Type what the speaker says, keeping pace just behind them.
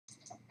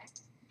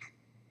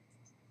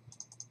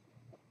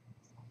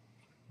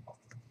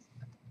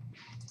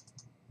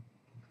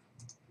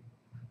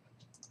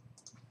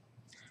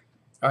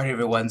Alright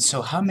everyone,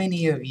 so how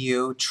many of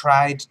you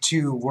tried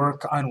to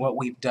work on what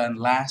we've done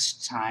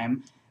last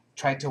time,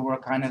 tried to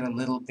work on it a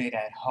little bit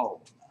at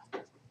home?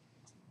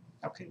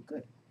 Okay,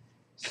 good.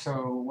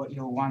 So what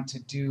you'll want to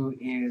do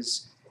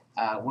is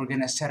we're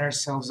going to set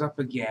ourselves up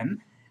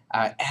again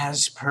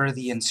as per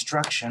the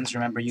instructions.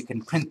 Remember, you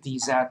can print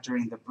these out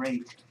during the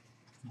break,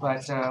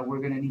 but we're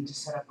going to need to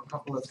set up a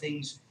couple of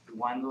things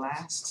one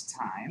last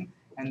time,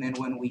 and then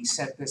when we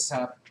set this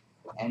up,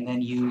 and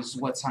then use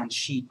what's on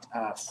sheet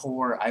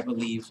 4, I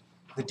believe,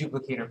 the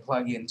duplicator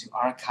plugin to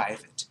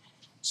archive it.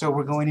 So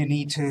we're going to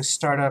need to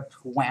start up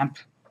WAMP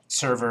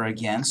server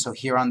again. So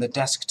here on the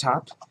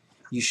desktop,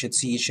 you should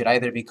see it should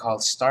either be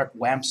called Start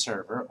WAMP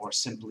Server or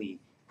simply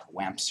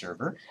WAMP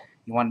Server.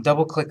 You want to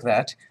double-click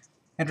that.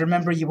 And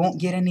remember, you won't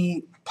get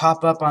any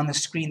pop-up on the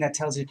screen that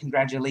tells you,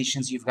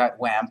 congratulations, you've got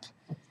WAMP.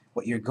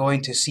 What you're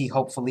going to see,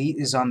 hopefully,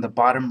 is on the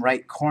bottom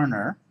right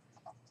corner.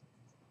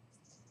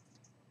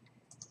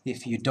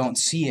 If you don't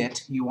see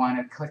it, you want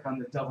to click on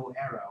the double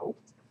arrow,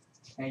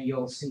 and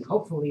you'll see,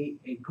 hopefully,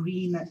 a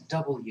green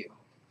W.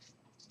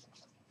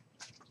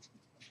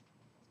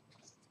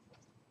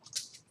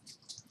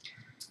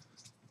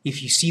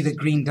 If you see the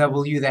green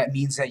W, that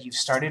means that you've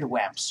started a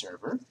WAMP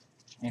server,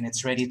 and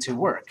it's ready to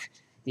work.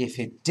 If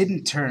it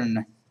didn't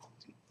turn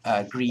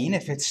green,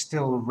 if it's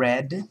still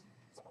red,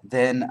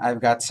 then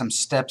I've got some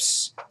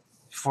steps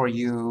for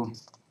you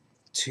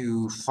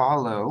to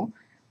follow.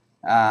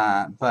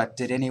 But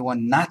did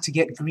anyone not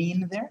get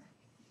green there?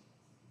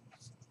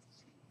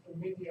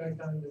 Maybe I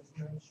done this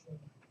nice one.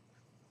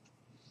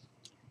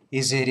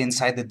 Is it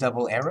inside the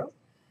double arrow?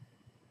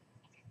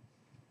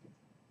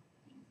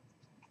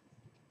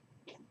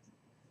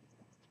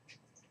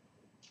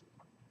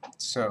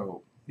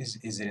 So,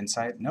 is it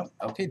inside? No?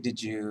 Okay,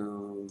 did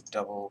you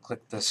double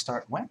click the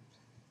Start WAMP?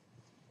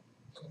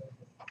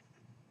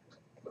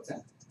 What's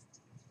that?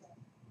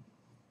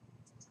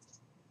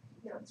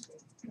 Yeah, it's good.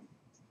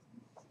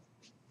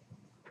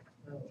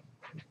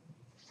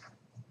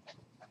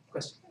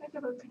 Question? I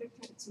never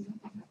predicted it, so nothing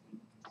happened.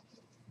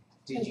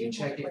 Did you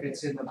check if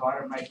it's in the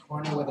bottom right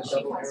corner where the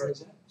double arrow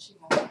is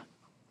at?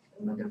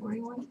 Another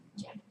green one?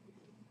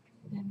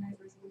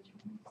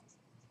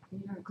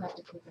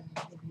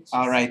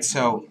 Alright,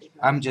 so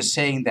I'm just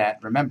saying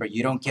that, remember,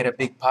 you don't get a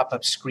big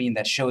pop-up screen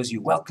that shows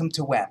you, welcome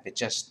to WAMP. It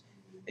just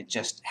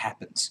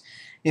happens.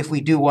 If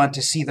we do want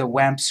to see the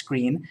WAMP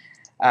screen,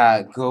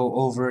 go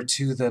over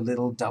to the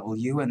little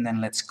W, and then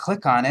let's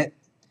click on it,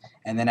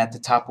 and then at the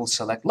top we'll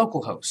select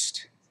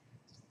localhost.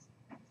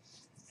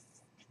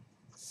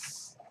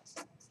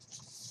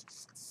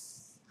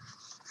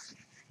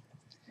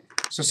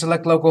 So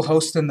select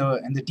localhost, and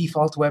the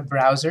default web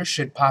browser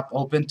should pop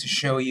open to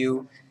show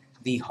you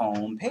the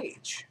home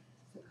page.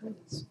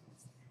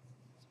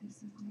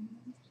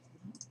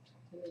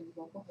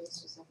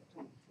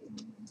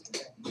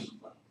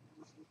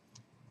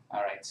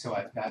 Alright, so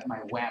I've got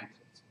my WAMP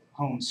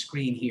home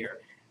screen here.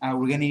 We're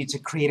going to need to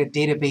create a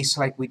database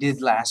like we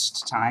did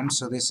last time,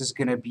 so this is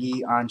going to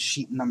be on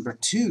sheet number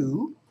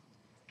 2.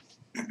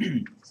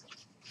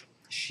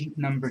 Sheet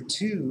number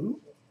 2,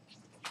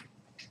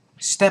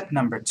 step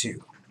number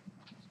 2.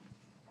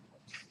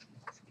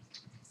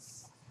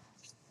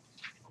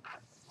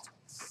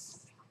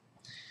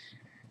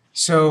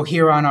 So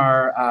here on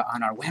our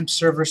WAMP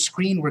server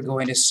screen, we're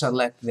going to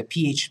select the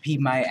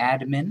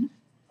phpMyAdmin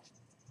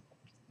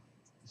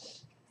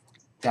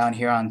down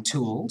here on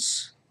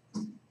Tools.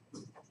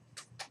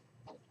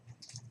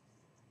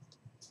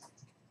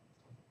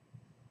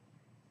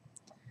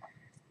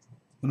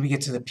 When we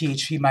get to the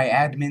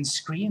phpMyAdmin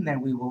screen,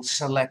 then we will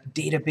select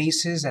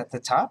Databases at the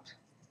top.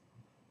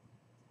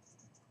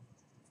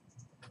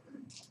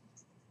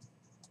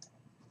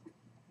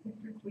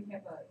 We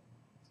have a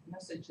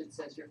message that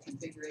says your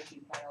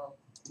configuration file.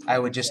 I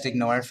would just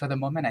ignore it for the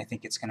moment. I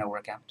think it's going to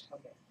work out.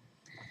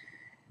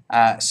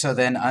 Okay. So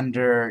then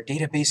under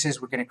Databases,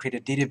 we're going to create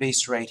a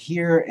database right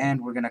here,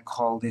 and we're going to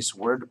call this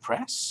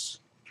WordPress,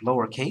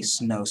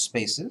 lowercase, no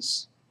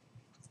spaces.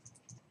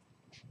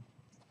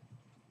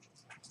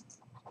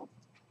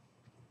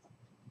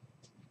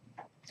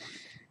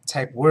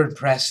 Type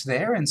WordPress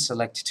there and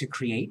select to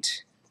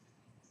create.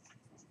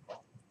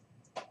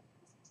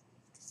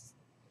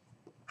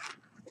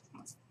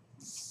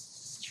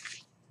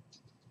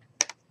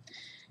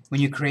 When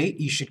you create,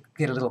 you should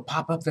get a little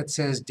pop-up that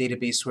says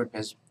Database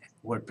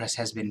WordPress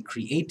has been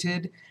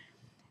created.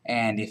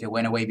 And if it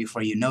went away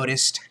before you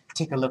noticed,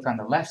 take a look on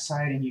the left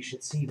side and you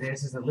should see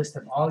this is a list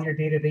of all your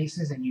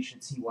databases, and you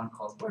should see one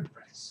called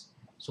WordPress.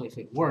 So if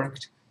it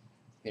worked,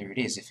 there it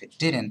is. If it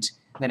didn't,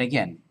 then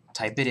again,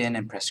 type it in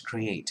and press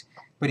create.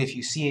 But if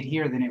you see it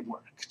here, then it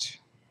worked.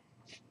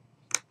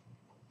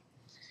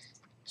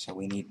 So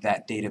we need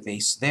that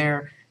database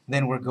there.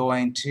 Then we're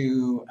going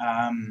to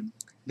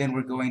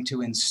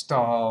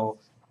install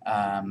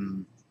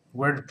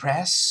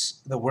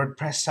WordPress, the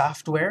WordPress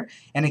software.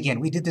 And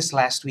again, we did this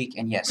last week,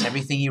 and yes,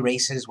 everything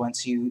erases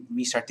once you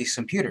restart these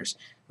computers.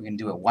 We're going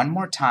to do it one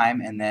more time,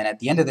 and then at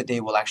the end of the day,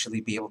 we'll actually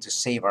be able to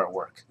save our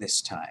work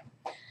this time.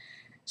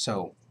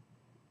 So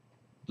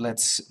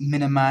Let's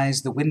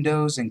minimize the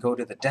windows and go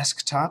to the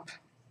desktop.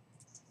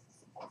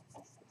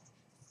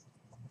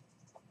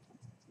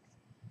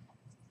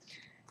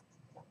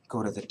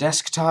 Go to the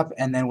desktop,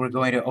 and then we're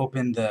going to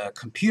open the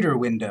computer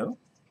window.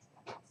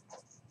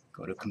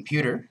 Go to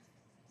Computer.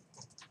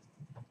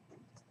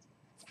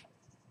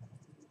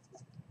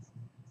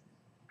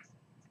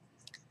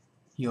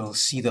 You'll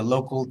see the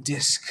local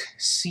disk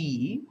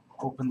C.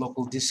 Open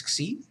local disk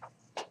C.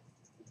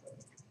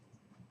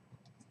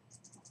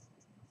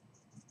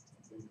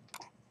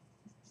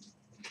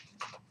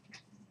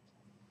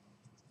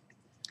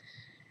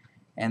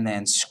 And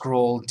then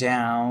scroll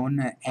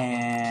down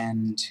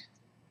and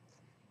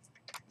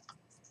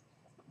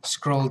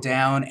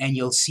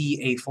you'll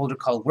see a folder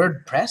called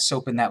WordPress.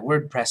 Open that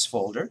WordPress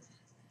folder.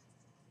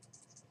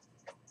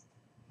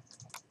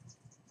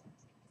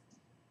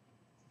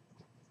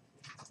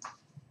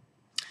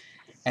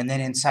 And then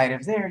inside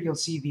of there, you'll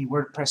see the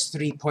WordPress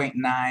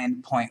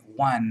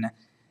 3.9.1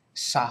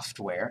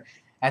 software.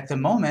 At the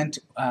moment,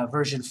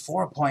 version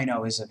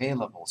 4.0 is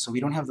available, so we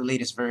don't have the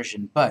latest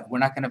version, but we're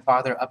not going to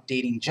bother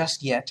updating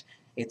just yet.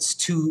 It's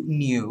too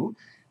new.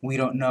 We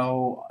don't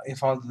know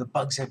if all of the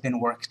bugs have been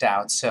worked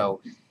out,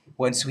 so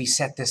once we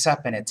set this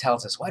up and it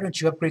tells us, why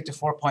don't you upgrade to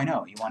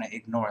 4.0? You want to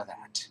ignore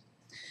that.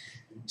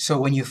 So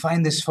when you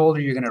find this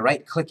folder, you're going to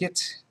right-click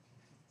it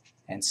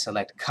and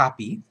select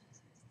Copy.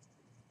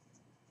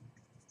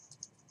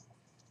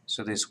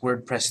 So this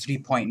WordPress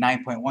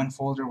 3.9.1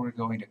 folder, we're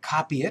going to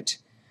copy it,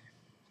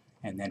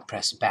 and then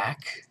press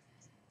back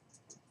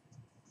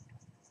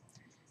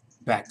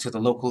to the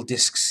local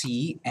disk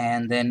C,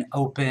 and then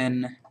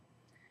open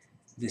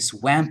this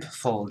WAMP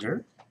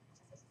folder.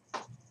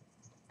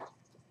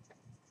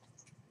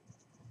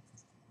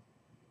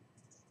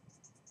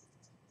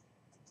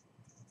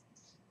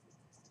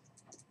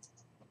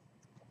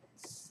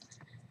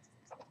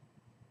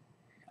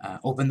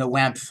 Open the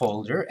WAMP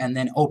folder, and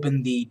then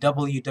open the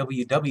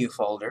www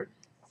folder.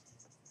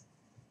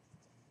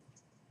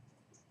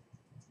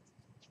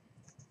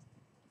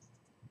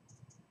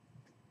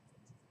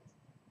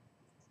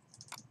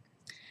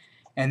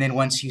 And then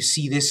once you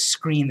see this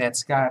screen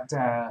that's got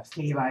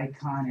fave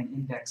icon and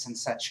index and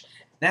such,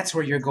 that's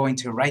where you're going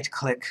to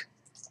right-click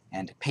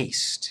and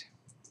paste.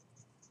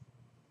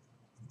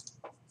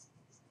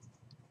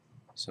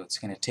 So it's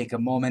going to take a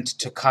moment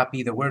to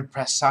copy the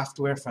WordPress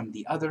software from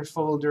the other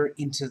folder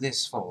into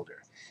this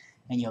folder.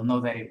 And you'll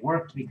know that it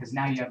worked because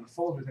now you have a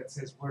folder that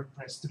says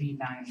WordPress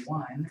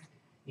 3.9.1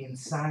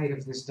 inside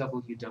of this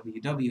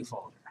www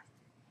folder.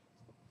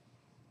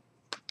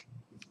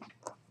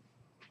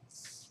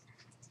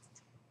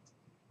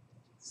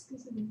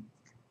 Excuse me.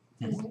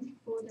 The one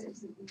folder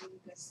is in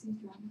the C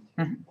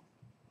drive.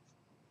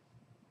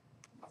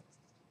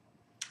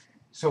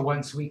 So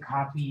once we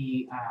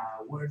copy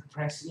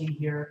WordPress in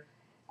here,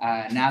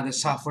 now the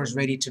software is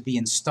ready to be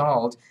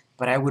installed,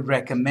 but I would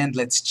recommend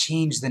let's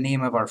change the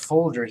name of our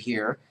folder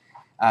here.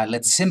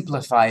 Let's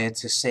simplify it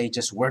to say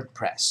just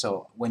WordPress.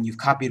 So when you've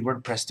copied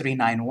WordPress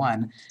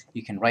 3.9.1,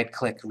 you can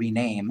right-click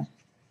Rename,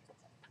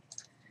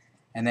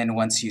 and then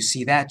once you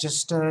see that,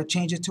 just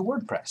change it to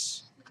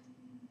WordPress.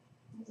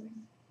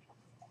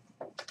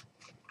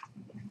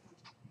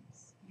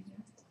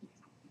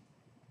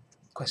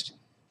 Question?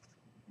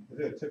 Is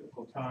there a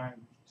typical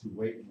time to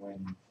wait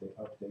when they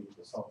update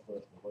the software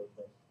for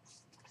WordPress?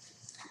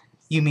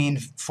 You mean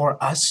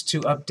for us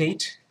to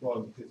update?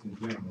 Well, just in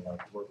general,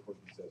 like WordPress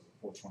says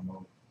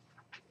 4.0,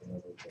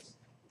 whatever.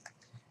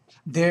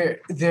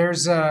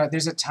 There's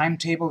a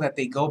timetable that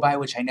they go by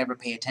which I never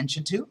pay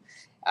attention to,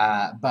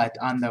 but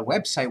on the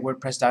website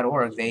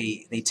WordPress.org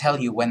they tell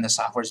you when the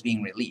software is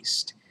being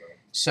released.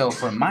 So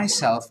for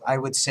myself, I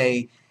would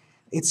say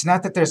it's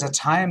not that there's a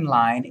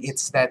timeline,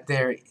 it's that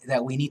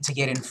we need to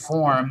get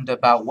informed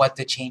about what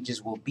the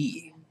changes will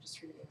be.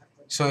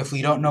 So if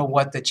we don't know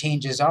what the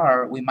changes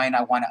are, we might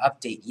not want to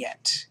update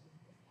yet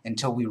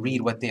until we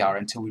read what they are,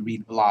 until we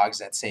read blogs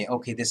that say,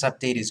 okay, this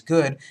update is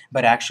good,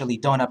 but actually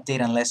don't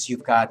update unless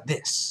you've got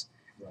this.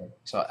 Right.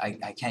 So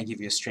I can't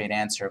give you a straight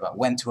answer about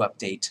when to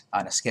update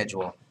on a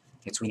schedule.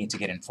 We need to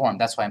get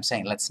informed. That's why I'm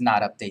saying let's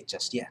not update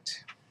just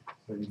yet.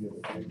 So you give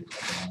it maybe a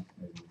couple months,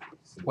 maybe.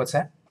 What's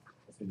that?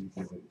 So you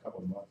give it a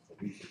couple months,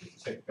 a week, to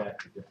just check back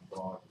to different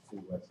blogs to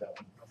see what's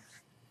happening.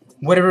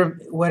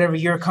 Whatever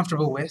you're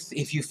comfortable with.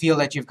 If you feel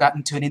that you've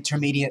gotten to an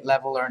intermediate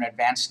level or an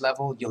advanced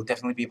level, you'll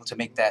definitely be able to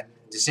make that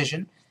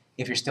decision.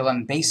 If you're still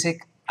on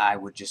basic, I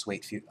would just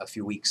wait a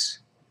few weeks.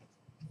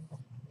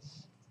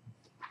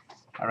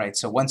 Alright,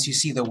 so once you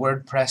see the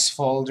WordPress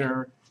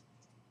folder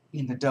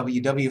in the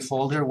www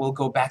folder, we'll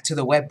go back to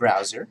the web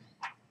browser.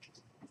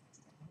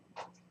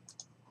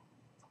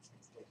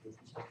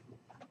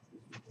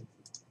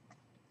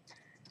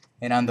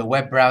 And on the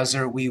web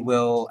browser, we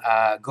will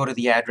go to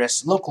the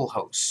address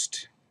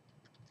localhost.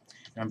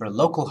 Remember,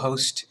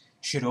 localhost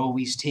should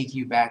always take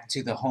you back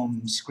to the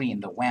home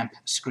screen, the WAMP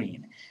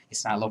screen.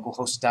 It's not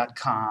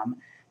localhost.com.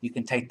 You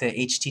can take the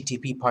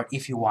HTTP part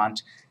if you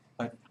want,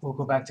 but we'll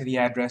go back to the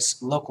address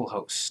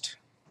localhost.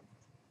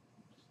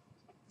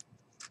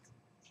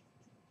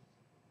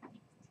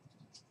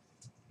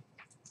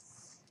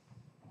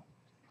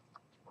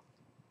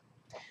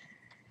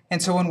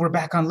 And so when we're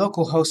back on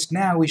localhost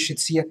now, we should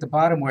see at the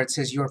bottom where it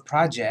says Your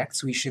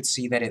Projects, we should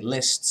see that it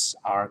lists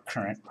our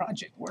current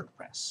project,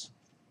 WordPress.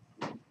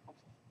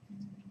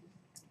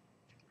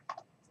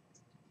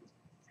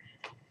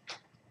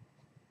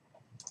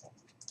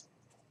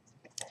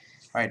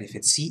 All right,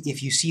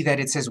 if you see that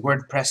it says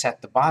WordPress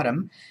at the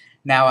bottom,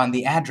 now on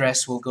the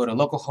address we'll go to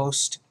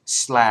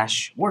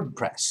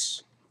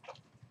localhost/WordPress.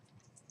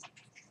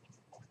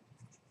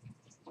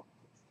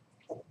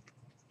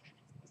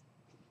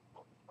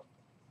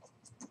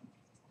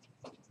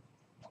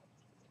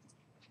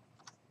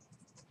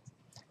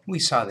 We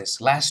saw this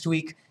last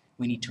week.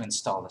 We need to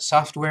install the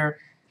software,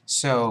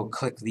 so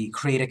click the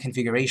Create a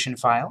Configuration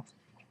File.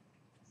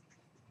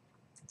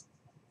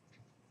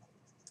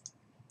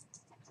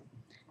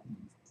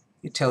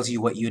 It tells you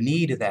what you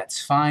need.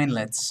 That's fine.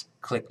 Let's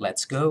click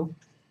Let's Go.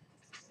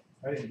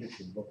 I didn't get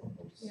your local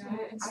host. Yeah,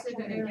 I it's can't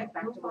the even get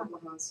back to local.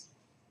 localhost.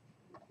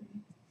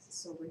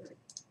 It's so weird.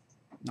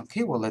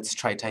 Okay, well let's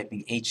try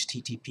typing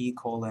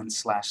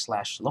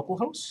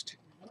http://localhost.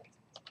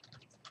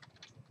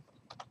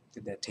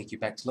 Did that take you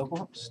back to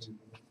localhost?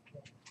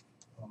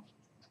 All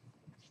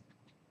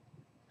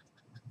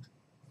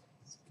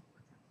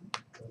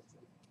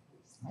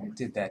right,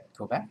 did that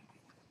go back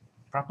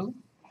properly?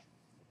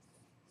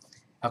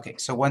 Okay,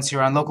 so once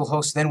you're on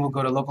localhost, then we'll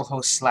go to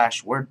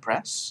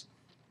localhost/WordPress.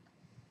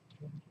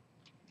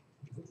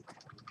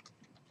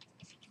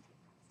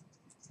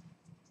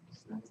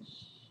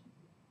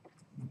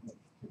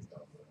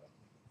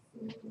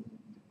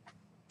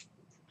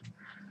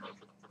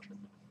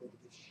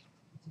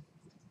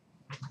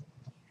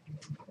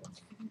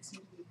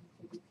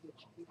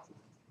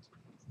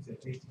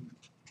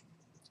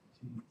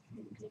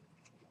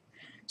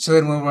 So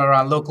then when we're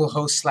on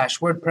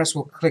localhost/WordPress,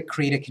 we'll click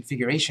Create a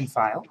Configuration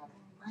File.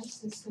 Mine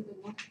says to the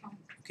local.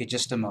 Okay,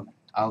 just a moment.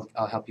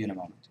 I'll help you in a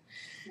moment.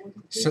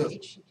 So,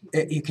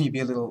 can you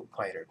be a little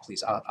quieter,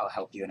 please? I'll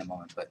help you in a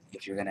moment, but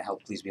if you're going to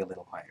help, please be a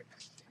little quieter.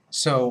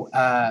 So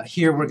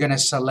here we're going to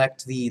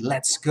select the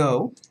Let's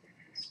Go.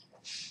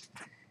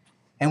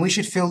 And we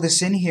should fill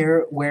this in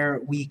here where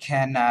we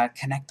can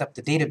connect up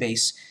the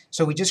database.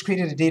 So we just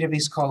created a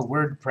database called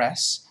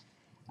WordPress.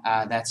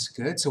 That's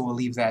good, so we'll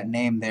leave that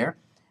name there.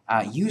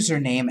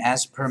 Username,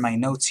 as per my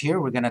notes here,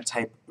 we're going to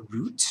type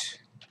root.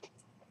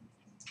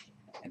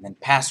 And then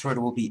password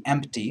will be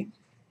empty.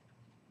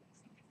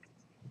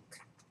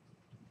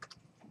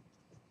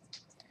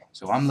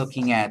 So I'm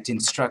looking at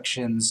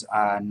instructions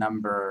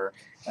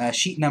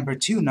sheet number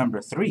 2,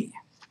 number 3.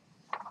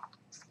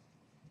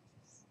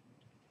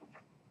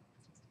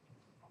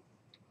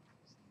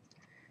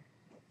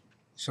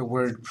 So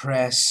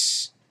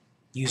WordPress,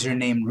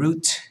 username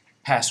root,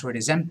 password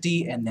is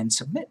empty, and then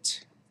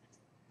submit.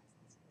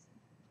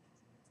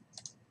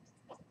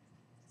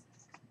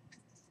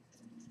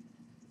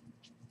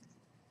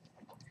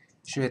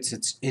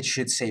 It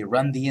should say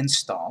run the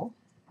install.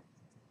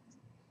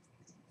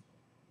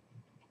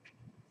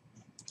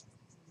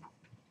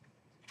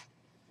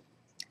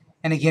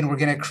 And again, we're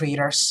going to create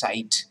our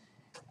site.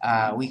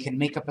 We can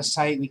make up a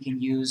site. We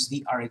can use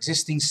our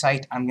existing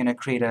site. I'm going to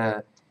create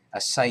a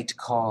site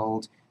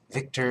called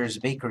Victor's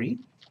Bakery.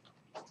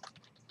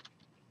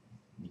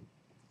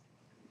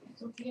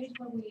 So here is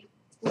where we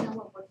put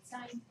our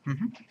website.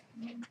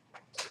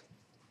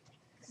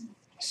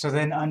 So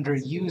then under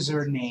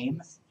username,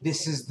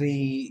 this is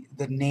the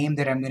name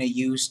that I'm going to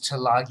use to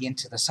log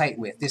into the site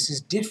with. This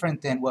is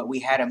different than what we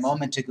had a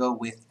moment ago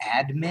with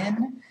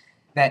admin.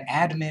 That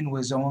admin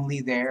was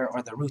only there,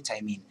 or the root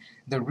I mean,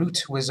 the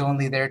root was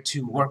only there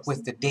to work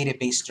with the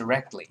database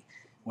directly.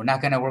 We're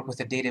not going to work with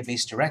the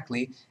database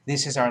directly.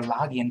 This is our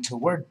login to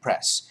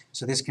WordPress.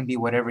 So this can be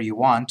whatever you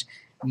want.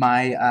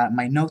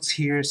 My notes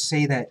here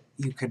say that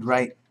you could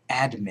write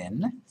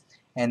admin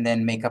and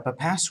then make up a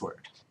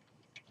password.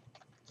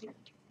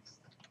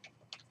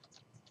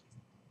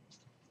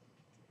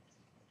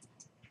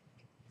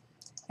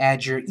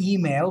 Add your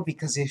email,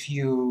 because if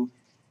you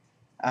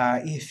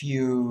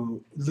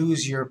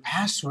lose your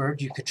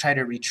password, you could try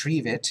to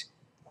retrieve it.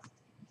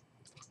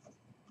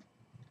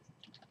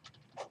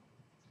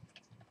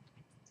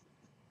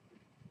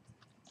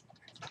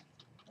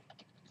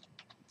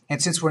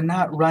 And since we're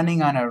not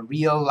running on a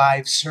real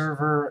live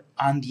server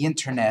on the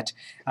internet,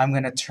 I'm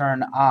going to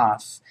turn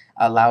off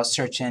allow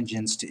search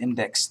engines to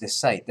index this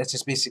site. That's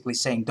just basically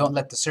saying don't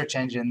let the search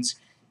engines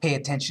pay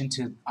attention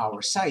to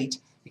our site,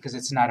 because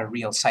it's not a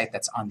real site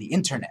that's on the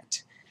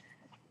internet.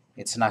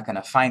 It's not going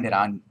to find it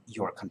on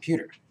your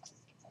computer.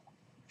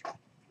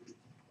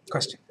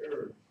 Question?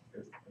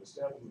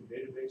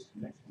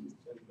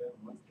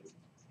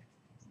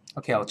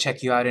 Okay, I'll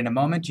check you out in a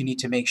moment. You need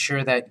to make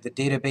sure that the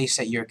database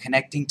that you're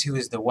connecting to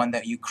is the one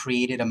that you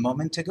created a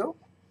moment ago.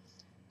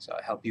 So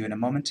I'll help you in a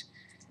moment.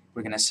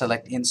 We're going to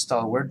select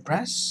Install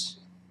WordPress.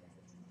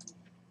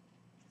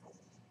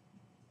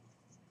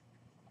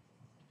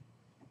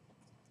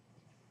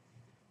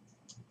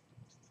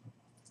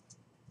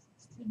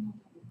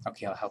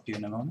 Okay, I'll help you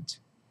in a moment.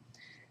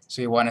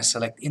 So you want to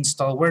select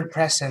Install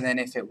WordPress, and then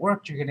if it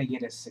worked, you're going to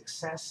get a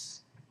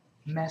success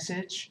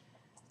message.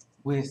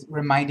 with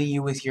reminding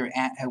you with your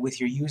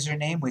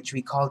username, which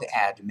we called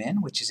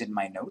admin, which is in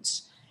my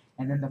notes.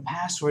 And then the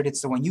password,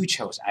 it's the one you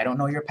chose. I don't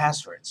know your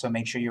password, so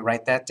make sure you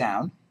write that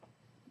down.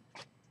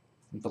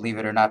 Believe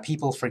it or not,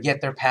 people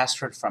forget their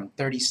password from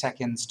 30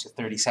 seconds to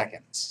 30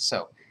 seconds.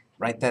 So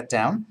write that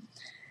down.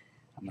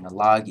 I'm going to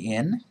log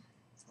in.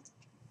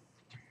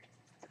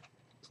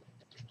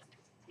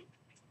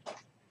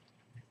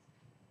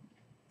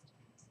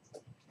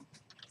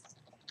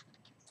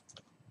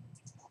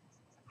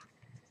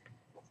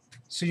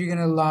 So you're going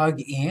to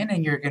log in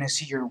and you're going to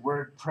see your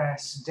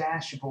WordPress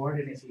dashboard,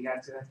 and if you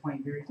got to that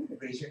point very quickly,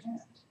 raise your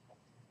hand.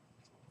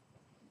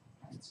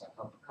 Right, so I'll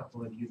help a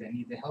couple of you that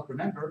need the help.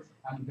 Remember,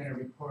 I'm going to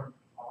record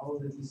all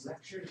of these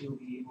lectures. You'll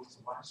be able to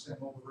watch them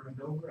over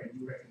and over, and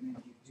we recommend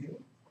you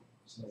do,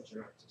 so that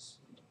you're up to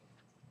speed.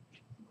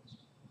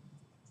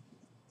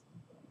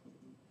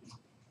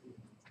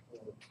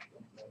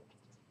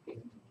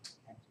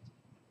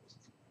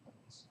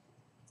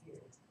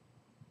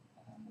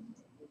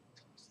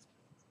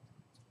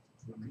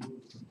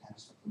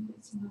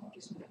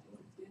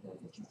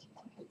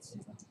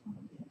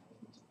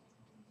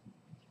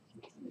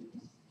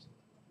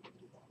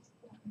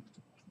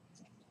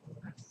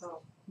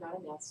 Oh, not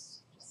an S,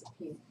 just a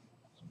P.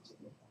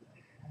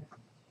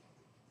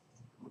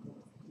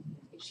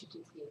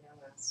 HTTP, no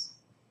S.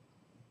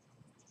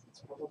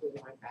 It's probably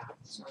my bad,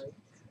 sorry.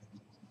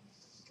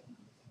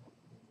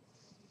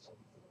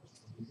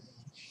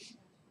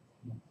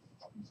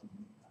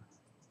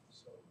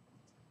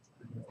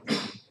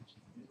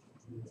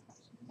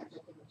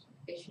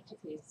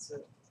 HTTP is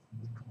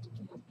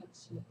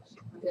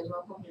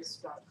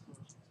demohomes.com.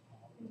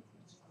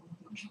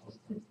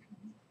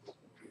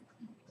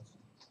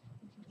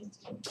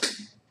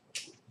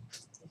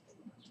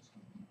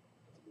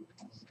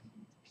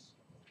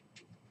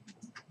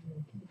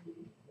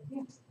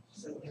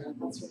 So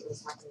that's what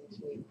was happening to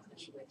me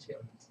initially too.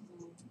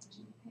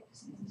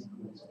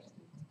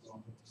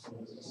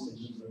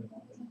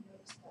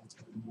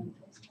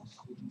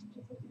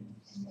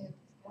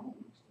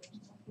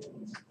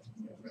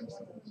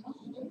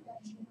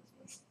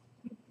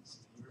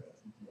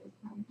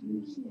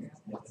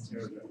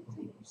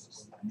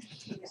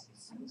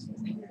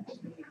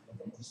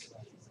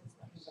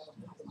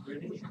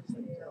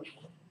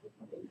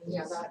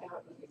 Yeah, that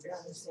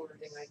was the same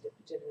thing I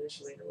did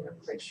initially, and I'm not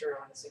quite sure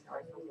honestly how I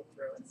fumbled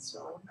through it,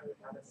 so I would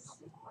have it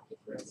hockey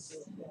through it.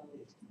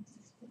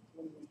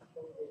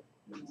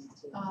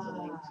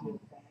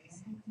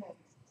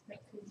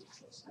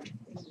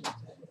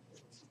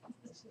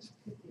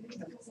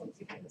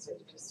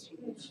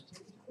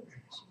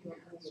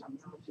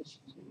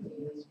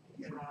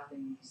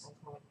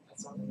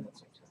 That's all the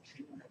notes I took.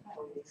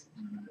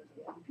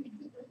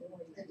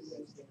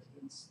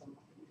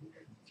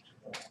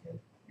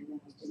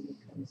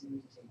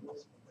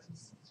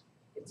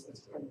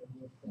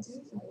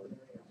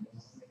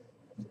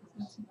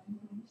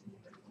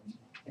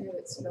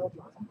 It smelled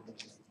wrong.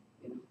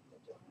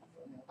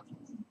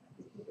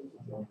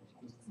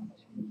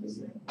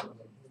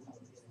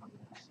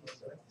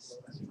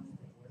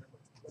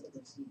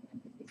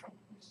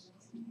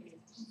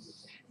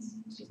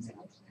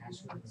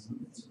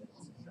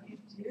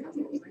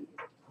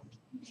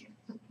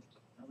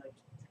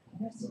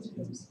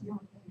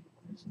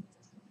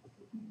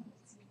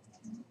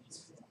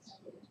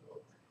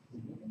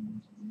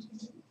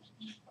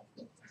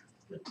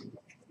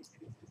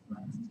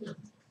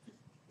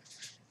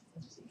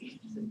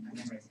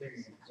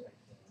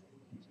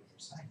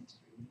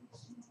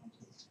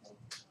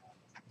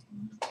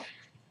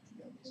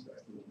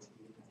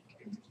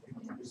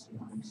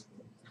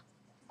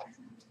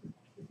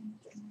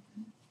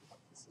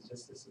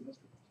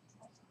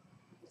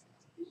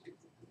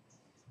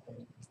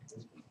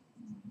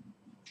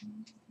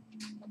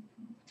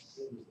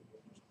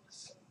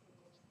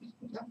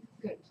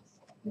 Good.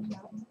 Good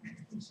job.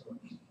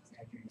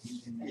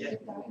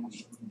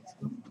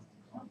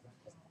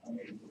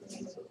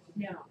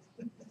 Now,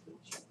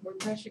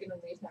 WordPress, you're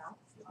gonna leave out.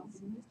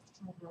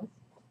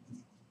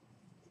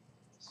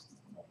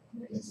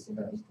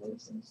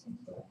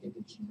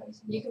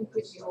 You can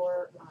put your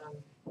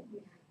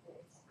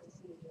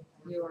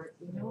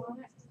email on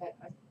it,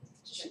 but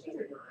does she put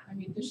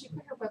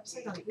her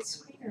website on this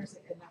screen or is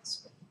it the next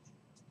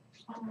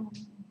screen?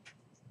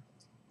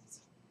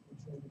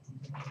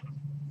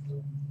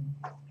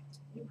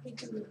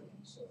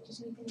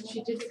 She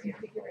did the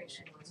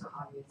configuration on the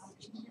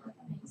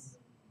obvious.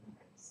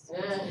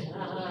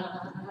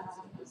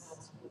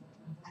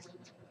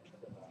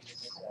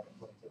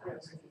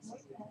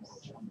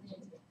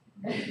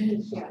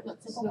 Yeah,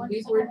 so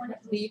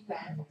leave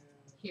that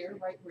here,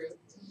 right root.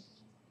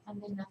 And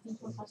then nothing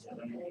for password.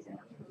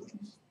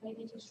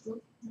 Maybe just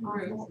root.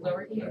 Root,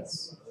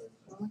 lowercase.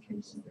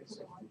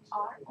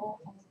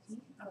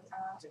 R-O-O-T or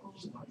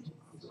R-O-O-T,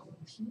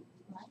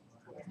 right?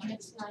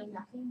 Next line,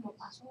 nothing, no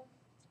password.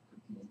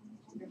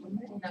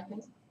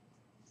 Nothing.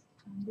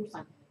 Do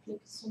fine.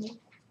 Click submit.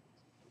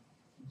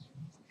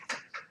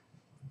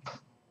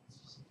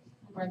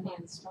 Run the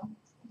install.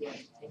 Yeah,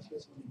 thank you.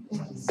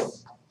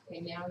 Okay,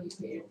 now you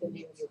created the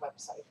name of your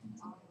website,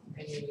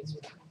 and your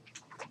username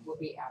will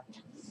be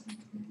admin.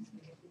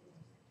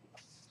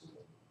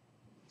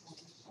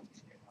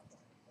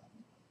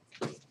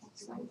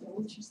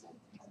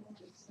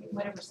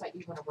 Whatever site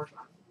you wanna work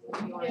on.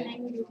 If you The wanna,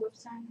 name of your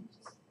website?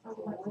 Oh,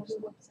 the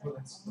Well,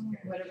 that's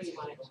okay. whatever you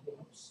want it to be.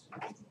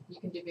 You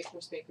can do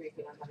Victor's Bakery if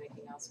you don't have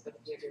anything else, but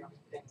if you have your own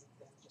thing,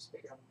 then just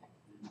pick your own thing.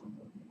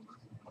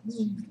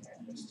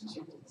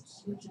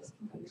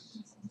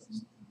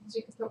 So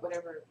you can put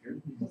whatever,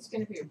 it's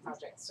gonna be your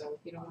project, so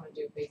if you don't wanna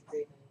do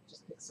bakery, then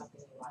just pick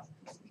something you like.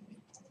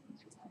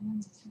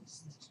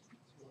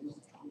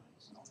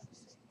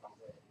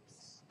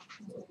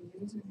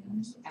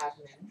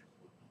 Admin.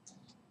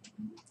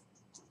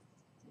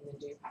 And then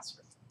do your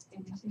password.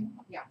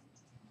 Yeah.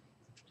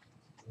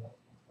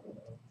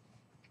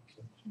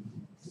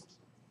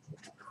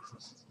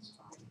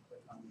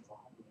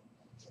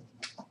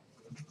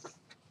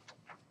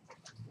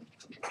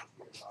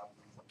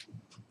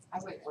 I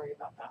wouldn't worry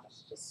about that,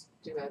 just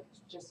do it.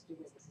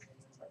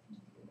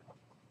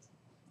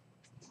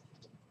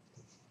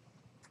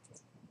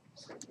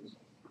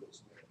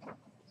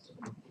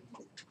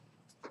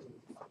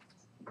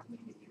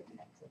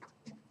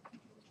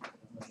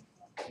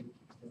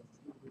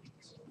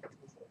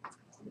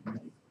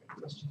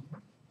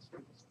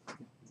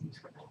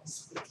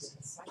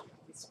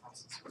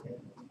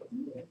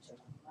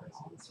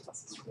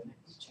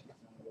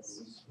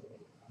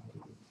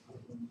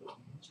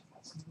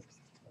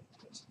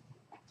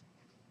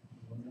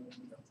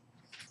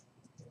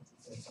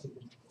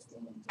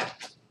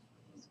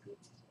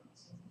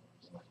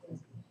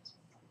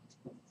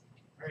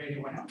 All right,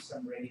 anyone else?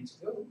 I'm ready to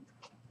go.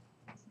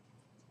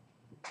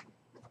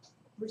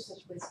 We're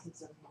such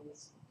whiskers on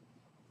these.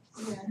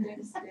 Yeah,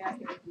 next day I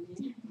can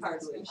be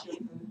hardly sure.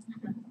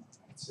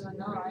 So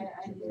no, I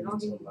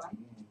don't even Log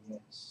in,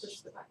 yes. Push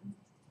the button.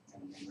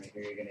 And then right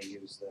here, you're gonna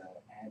use the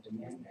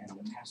admin and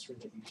the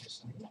password that you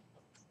just made.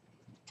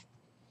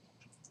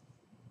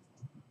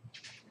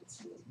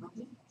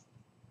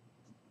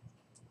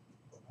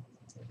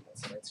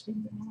 That's the right screen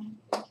there.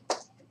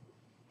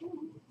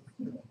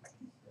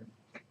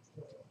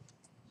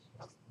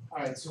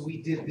 Alright, so we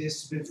did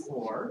this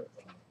before.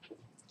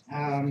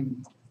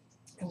 And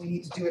we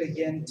need to do it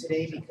again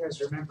today because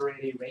remember,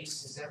 it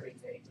erases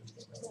everything.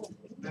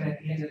 But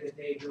at the end of the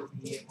day, we'll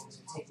be able to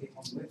take it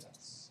home with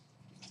us.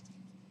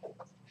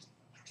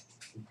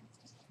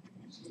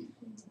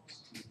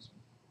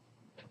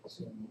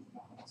 So,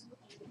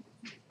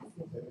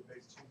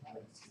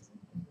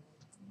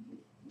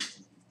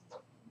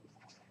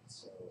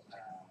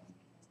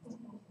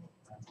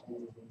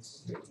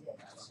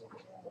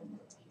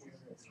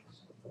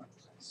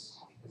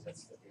 because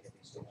that's the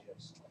database we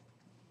just.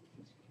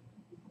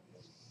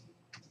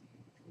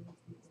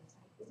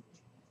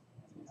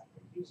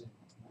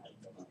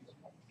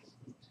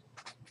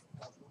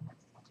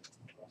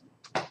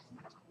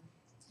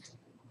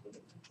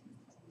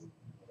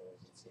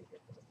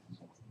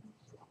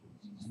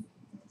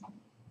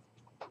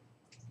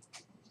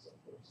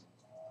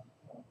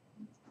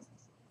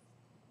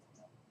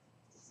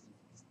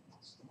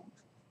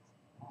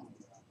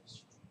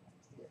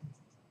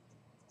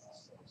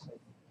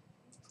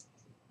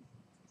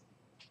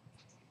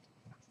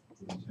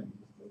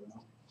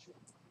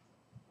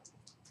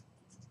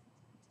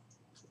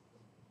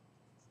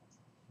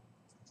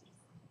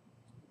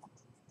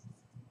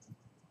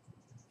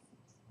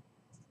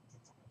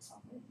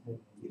 The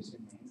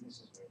username, this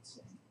is where it's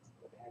saying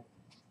put admin.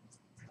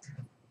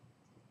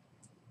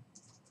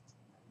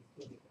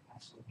 Put the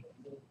password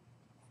in.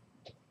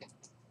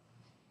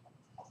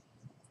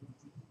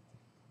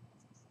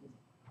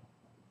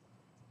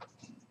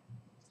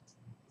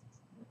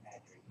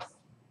 Add your email.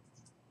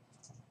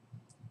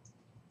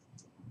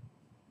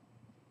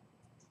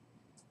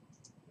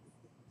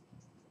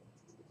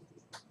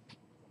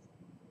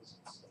 Does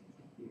it say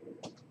here?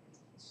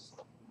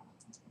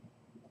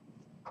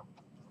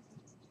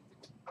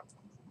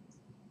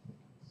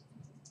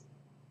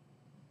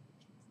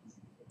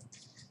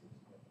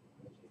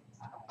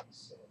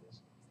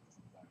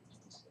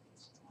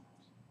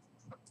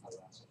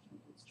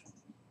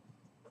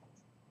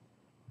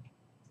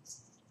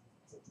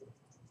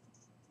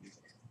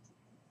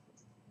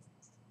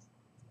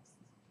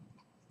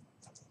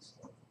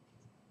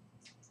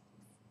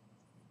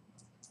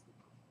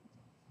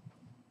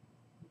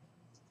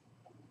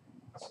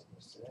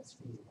 So that's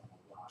where you want to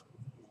log in,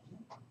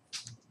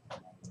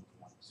 and then you'll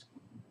be on the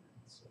screen.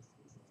 So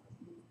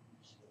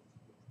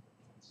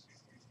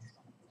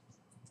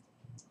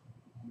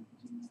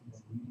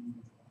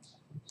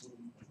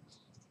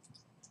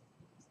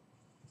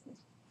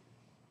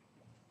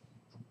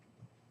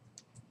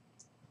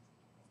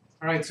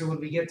all right, so when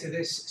we get to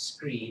this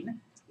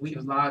screen,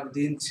 we've logged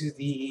into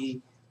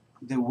the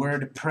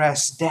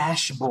WordPress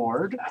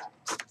dashboard.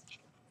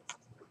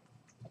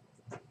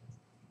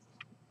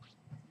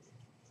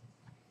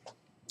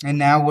 And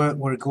now what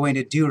we're going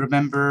to do,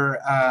 remember,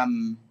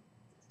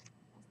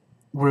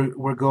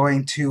 we're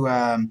going to,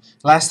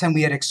 last time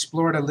we had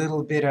explored a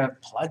little bit of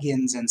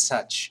plugins and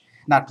such.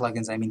 not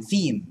plugins, I mean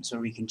themes,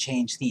 where we can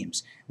change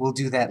themes. We'll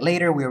do that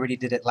later. We already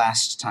did it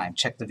last time.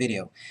 Check the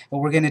video.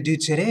 What we're going to do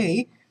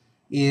today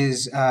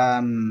is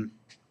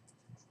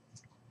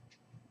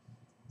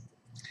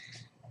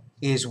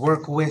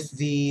work with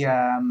the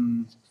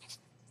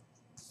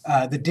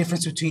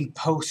difference between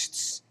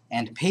posts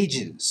and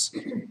pages.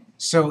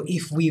 So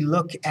if we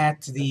look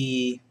at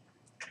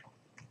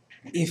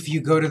if you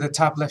go to the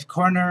top left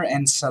corner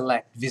and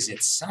select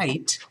Visit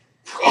Site,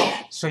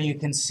 so you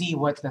can see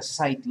what the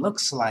site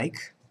looks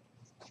like,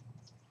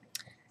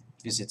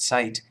 Visit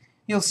Site,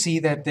 you'll see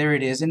that there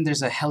it is, and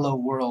there's a Hello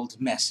World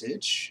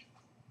message.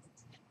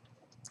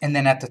 And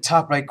then at the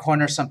top right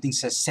corner, something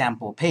says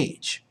Sample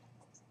Page.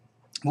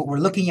 What we're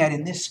looking at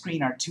in this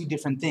screen are two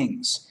different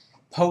things,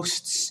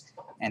 posts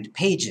and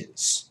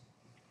pages.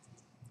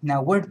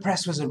 Now,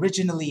 WordPress was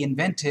originally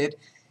invented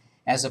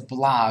as a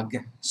blog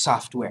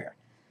software.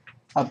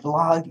 A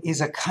blog is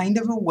a kind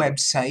of a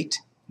website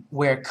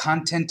where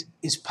content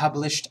is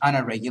published on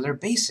a regular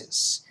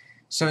basis.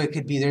 So it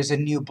could be there's a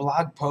new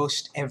blog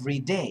post every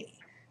day,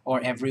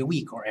 or every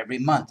week, or every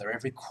month, or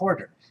every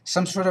quarter.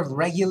 Some sort of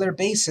regular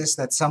basis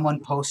that someone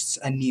posts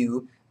a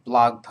new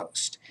blog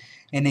post.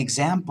 An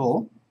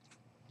example,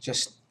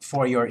 just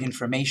for your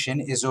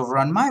information, is over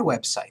on my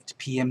website,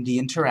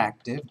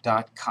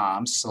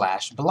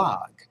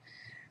 pmdinteractive.com/blog.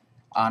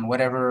 On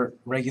whatever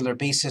regular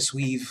basis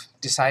we've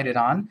decided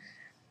on,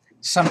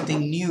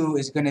 something new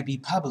is going to be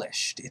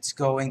published. It's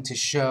going to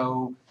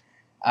show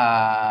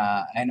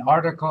an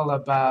article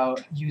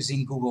about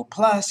using Google+,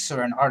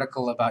 or an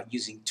article about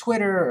using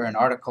Twitter, or an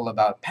article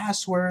about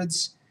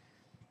passwords,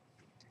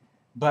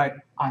 but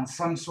on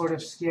some sort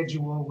of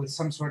schedule with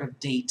some sort of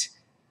date.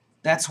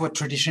 That's what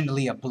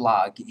traditionally a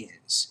blog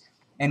is.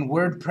 And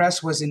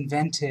WordPress was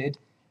invented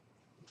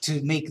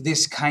to make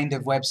this kind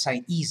of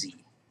website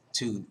easy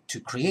to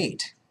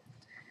create.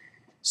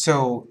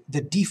 So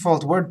the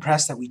default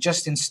WordPress that we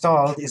just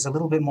installed is a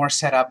little bit more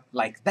set up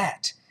like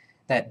that.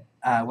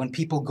 When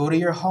people go to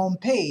your home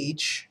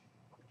page,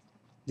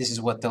 this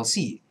is what they'll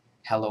see.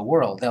 Hello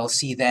World. They'll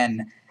see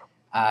then,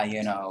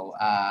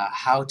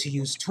 how to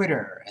use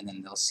Twitter, and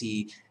then they'll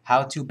see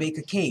how to bake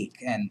a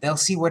cake, and they'll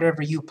see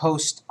whatever you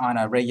post on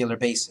a regular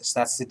basis.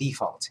 That's the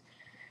default.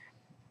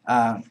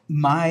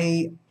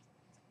 My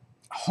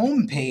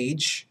home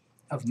page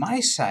of my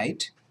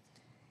site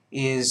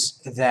is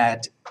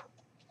that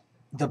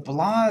the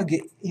blog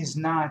is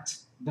not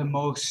the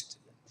most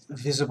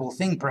visible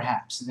thing,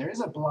 perhaps. There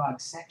is a blog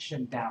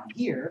section down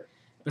here,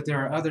 but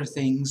there are other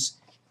things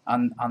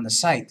on the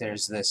site.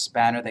 There's this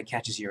banner that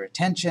catches your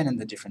attention and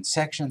the different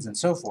sections and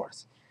so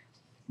forth.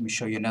 Let me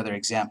show you another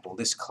example.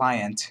 This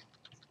client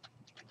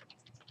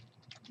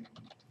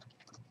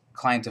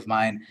of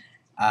mine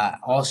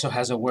also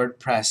has a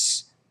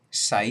WordPress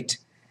site,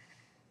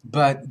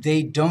 but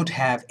they don't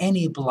have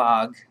any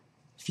blog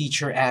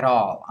feature at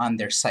all on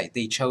their site.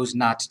 They chose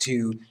not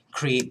to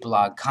create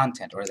blog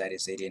content, or that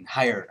is, they didn't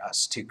hire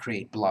us to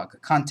create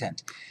blog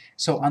content.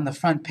 So on the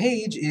front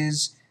page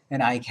is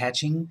an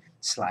eye-catching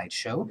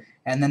slideshow,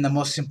 and then the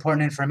most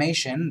important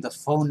information, the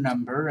phone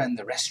number and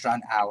the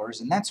restaurant hours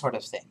and that sort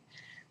of thing.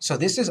 So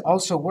this is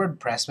also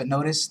WordPress, but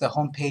notice the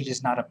home page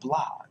is not a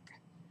blog.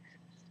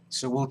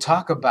 So we'll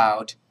talk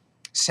about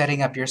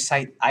setting up your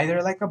site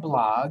either like a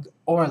blog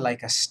or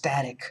like a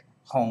static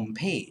home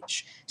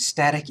page.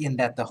 Static in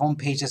that the home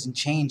page doesn't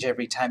change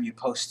every time you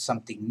post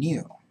something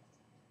new.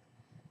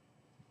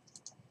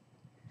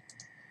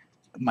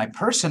 My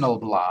personal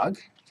blog,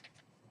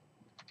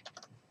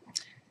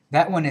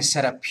 that one is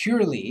set up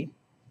purely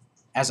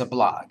as a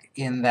blog,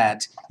 in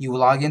that you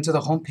log into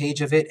the home page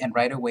of it and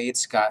right away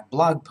it's got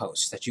blog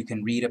posts that you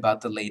can read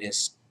about the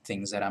latest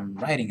things that I'm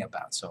writing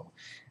about. So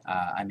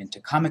I'm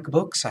into comic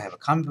books, I have a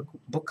comic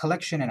book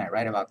collection and I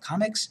write about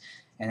comics,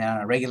 and then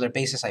on a regular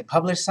basis I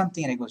publish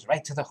something and it goes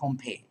right to the home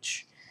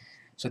page.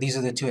 So these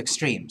are the two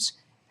extremes.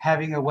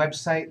 Having a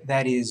website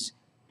that is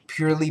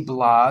purely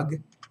blog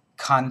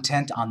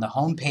content on the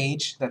home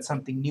page, that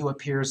something new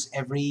appears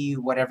every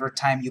whatever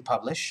time you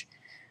publish,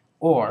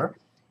 or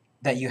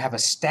that you have a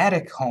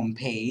static home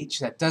page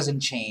that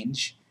doesn't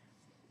change,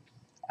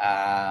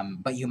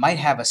 but you might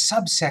have a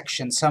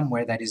subsection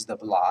somewhere that is the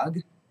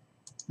blog.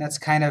 That's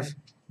kind of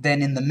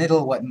then in the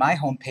middle what my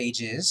home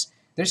page is.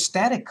 There's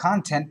static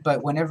content,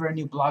 but whenever a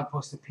new blog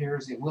post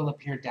appears, it will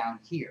appear down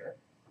here.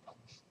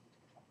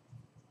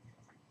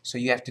 So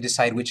you have to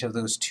decide which of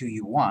those two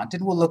you want,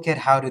 and we'll look at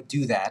how to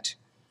do that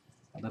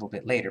a little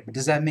bit later. But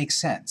does that make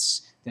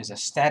sense? There's a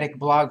static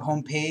blog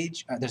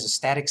homepage, there's a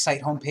static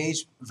site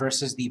homepage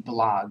versus the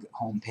blog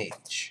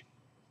homepage.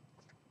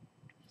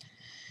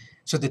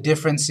 So the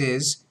difference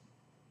is,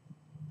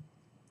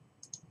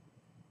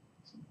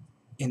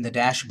 in the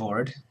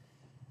dashboard,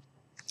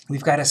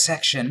 we've got a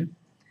section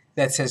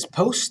that says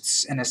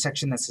posts and a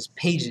section that says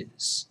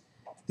pages.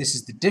 This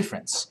is the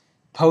difference.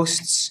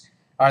 Posts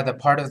are the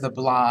part of the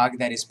blog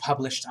that is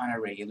published on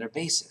a regular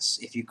basis.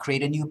 If you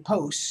create a new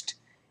post,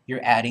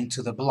 you're adding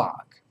to the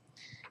blog.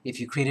 If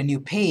you create a new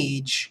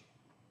page,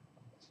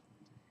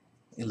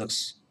 it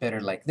looks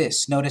better like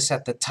this. Notice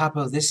at the top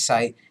of this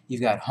site,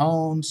 you've got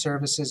home,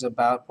 services,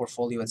 about,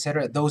 portfolio,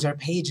 etc. Those are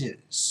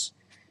pages.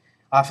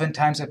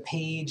 Oftentimes a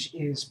page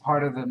is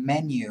part of the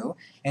menu,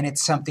 and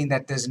it's something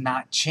that does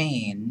not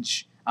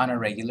change on a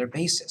regular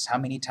basis. How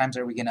many times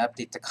are we going to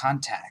update the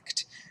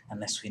contact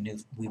unless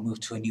we move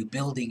to a new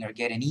building or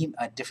get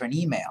a different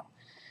email?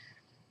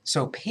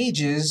 So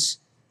pages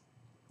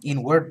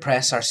in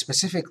WordPress are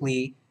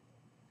specifically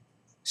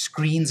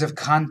screens of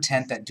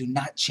content that do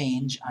not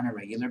change on a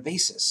regular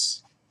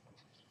basis.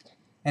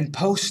 And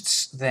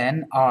posts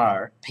then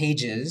are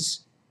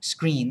pages,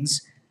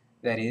 screens,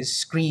 that is,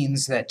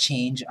 screens that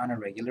change on a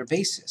regular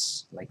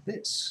basis, like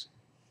this.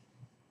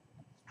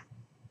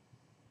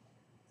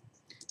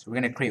 So we're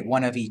going to create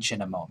one of each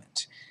in a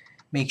moment.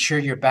 Make sure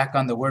you're back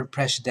on the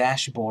WordPress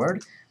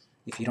dashboard.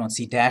 If you don't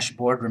see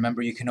dashboard,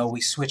 remember you can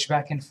always switch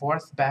back and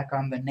forth back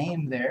on the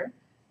name there.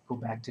 Go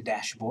back to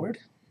dashboard.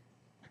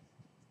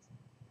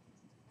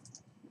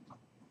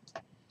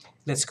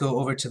 Let's go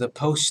over to the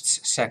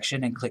posts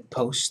section and click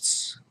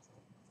posts.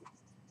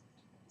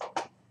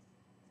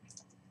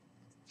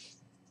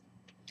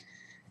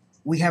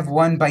 We have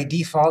one by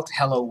default,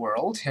 Hello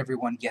World.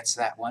 Everyone gets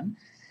that one.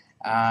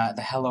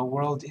 The Hello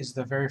World is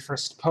the very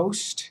first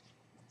post.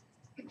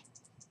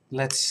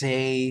 Let's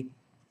say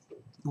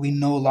we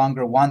no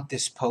longer want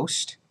this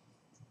post.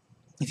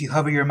 If you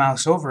hover your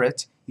mouse over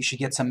it, you should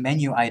get some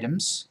menu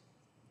items.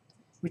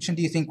 Which one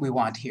do you think we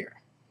want here?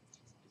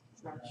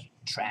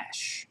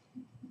 Trash.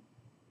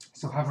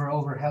 So hover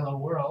over Hello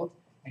World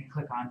and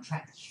click on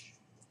Trash.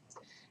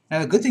 Now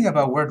the good thing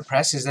about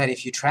WordPress is that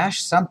if you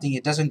trash something,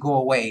 it doesn't go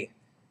away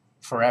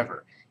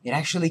forever. It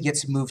actually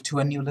gets moved to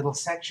a new little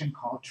section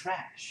called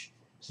Trash.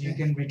 So you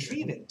can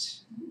retrieve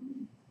it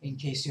in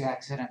case you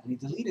accidentally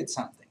deleted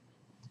something.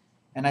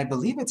 And I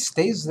believe it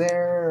stays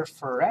there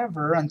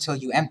forever until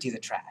you empty the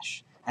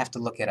trash. I have to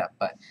look it up,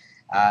 but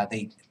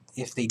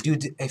if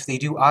they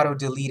do auto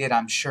delete it,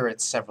 I'm sure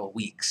it's several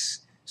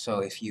weeks. So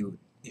if you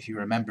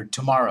remember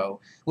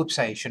tomorrow, whoops,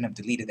 I shouldn't have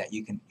deleted that.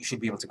 You should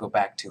be able to go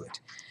back to it.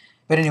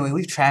 But anyway,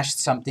 we've trashed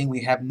something.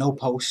 We have no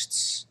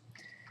posts.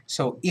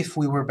 So if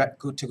we were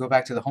to go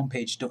back to the home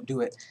page, don't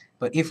do it.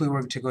 But if we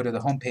were to go to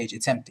the home page,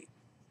 it's empty.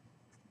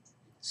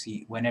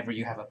 See, whenever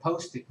you have a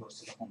post, it goes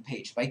to the home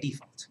page by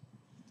default.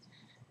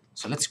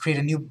 So let's create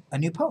a new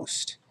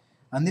post.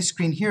 On this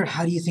screen here,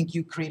 how do you think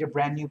you create a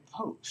brand new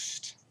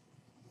post?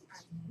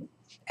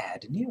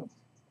 Add new.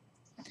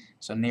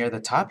 So near the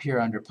top here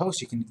under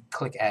post, you can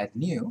click add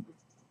new.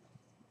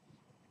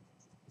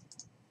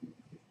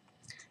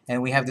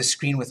 And we have the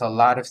screen with a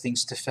lot of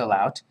things to fill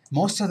out,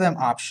 most of them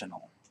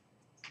optional.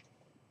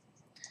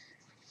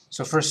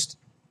 So first,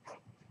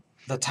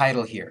 the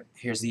title here.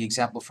 Here's the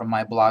example from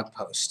my blog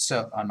post,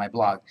 so on my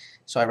blog.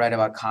 So I write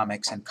about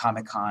comics and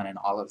Comic-Con and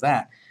all of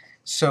that.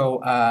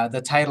 So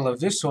the title of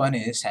this one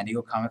is San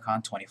Diego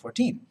Comic-Con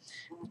 2014.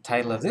 The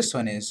title of this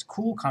one is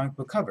Cool Comic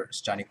Book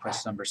Covers, Johnny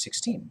Quest number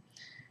 16.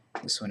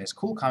 This one is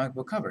Cool Comic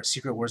Book Covers,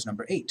 Secret Wars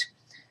number 8.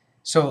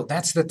 So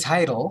that's the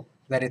title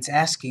that it's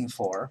asking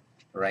for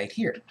right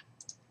here.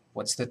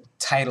 What's the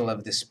title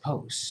of this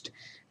post?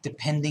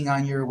 Depending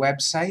on your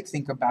website,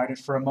 think about it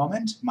for a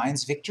moment.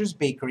 Mine's Victor's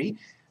Bakery.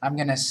 I'm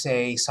going to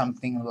say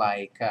something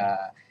like,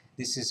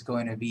 this is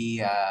going to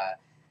be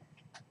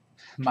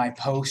my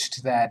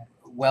post that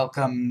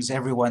welcomes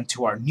everyone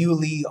to our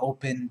newly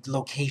opened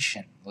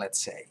location,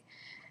 let's say.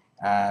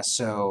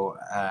 So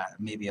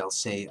maybe I'll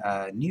say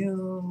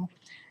new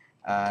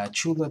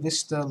Chula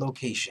Vista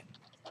location.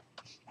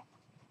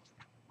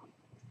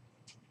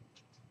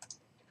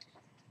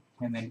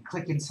 And then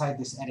click inside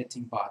this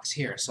editing box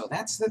here. So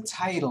that's the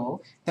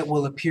title that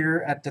will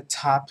appear at the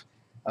top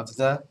of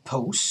the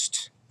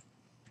post.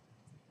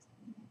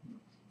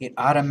 It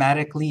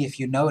automatically, if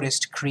you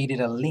noticed,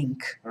 created a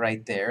link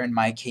right there. In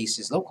my case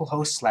is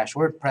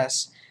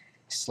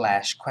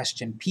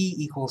localhost/wordpress/question p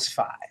equals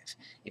 5.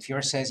 If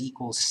yours says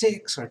equals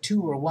 6 or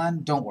 2 or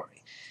 1, don't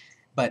worry.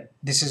 But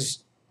this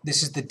is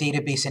the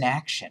database in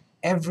action.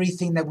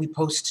 Everything that we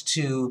post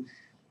to,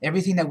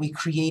 everything that we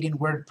create in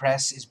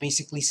WordPress is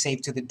basically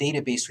saved to the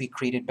database we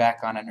created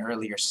back on an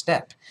earlier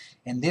step.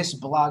 And this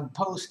blog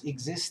post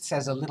exists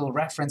as a little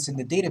reference in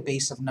the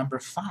database of number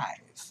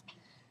 5.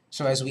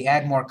 So as we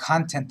add more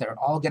content, they're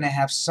all going to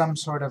have some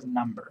sort of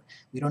number.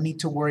 We don't need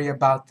to worry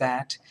about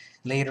that.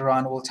 Later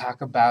on, we'll talk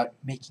about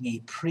making a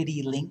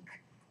pretty link,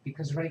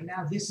 because right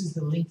now this is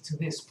the link to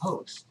this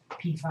post,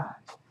 P5.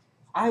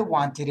 I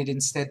wanted it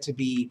instead to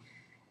be,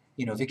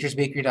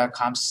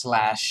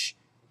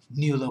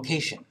 victorsbakery.com/new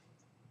location,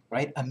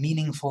 right? A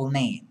meaningful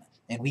name.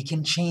 And we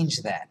can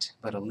change that,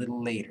 but a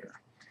little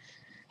later.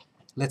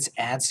 Let's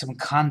add some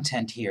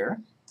content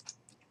here.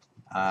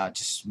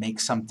 Just make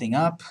something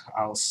up.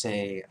 I'll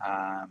say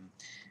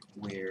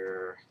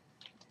we're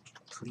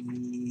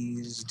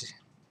pleased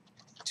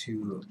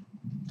to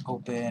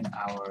open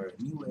our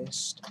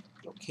newest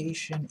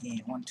location in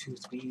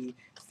 123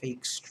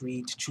 Fake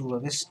Street, Chula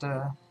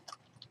Vista.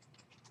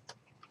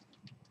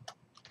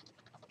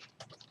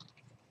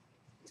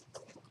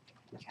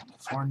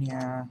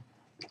 California.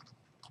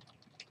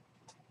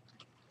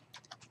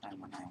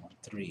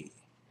 91913.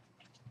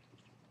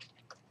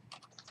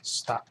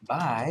 Stop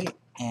by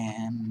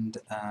and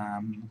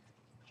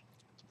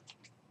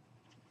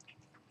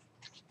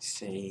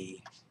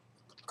say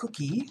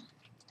cookie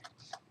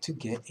to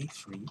get a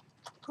free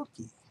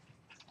cookie.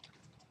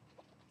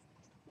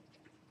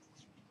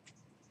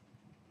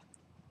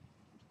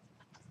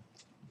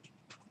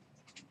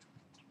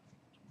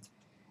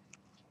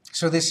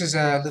 So this is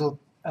a little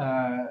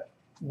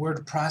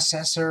word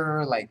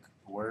processor like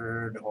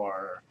Word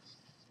or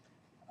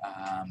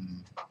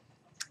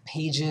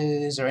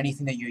Pages or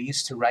anything that you're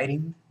used to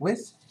writing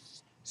with.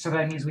 So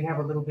that means we have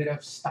a little bit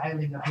of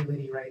styling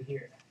ability right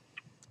here.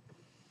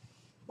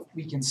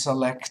 We can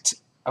select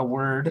a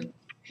word,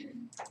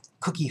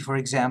 cookie for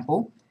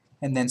example,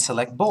 and then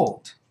select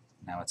bold.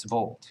 Now it's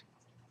bold.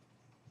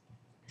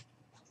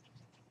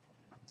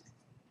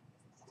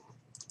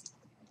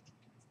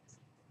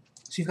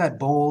 So you've got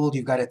bold,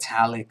 you've got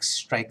italics,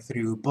 strike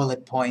through,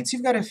 bullet points.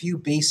 You've got a few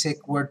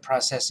basic word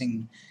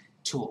processing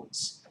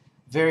tools.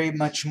 Very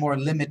much more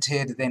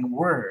limited than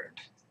Word,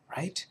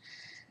 right?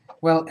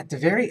 Well, at the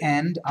very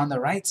end, on the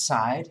right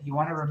side, you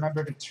want to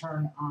remember to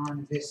turn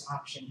on this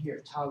option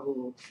here,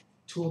 toggle,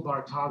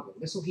 toolbar toggle.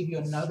 This will give you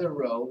another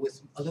row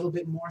with a little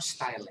bit more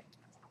styling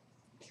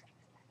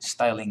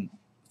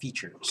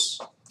features.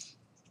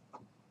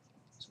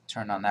 So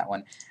turn on that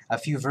one. A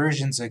few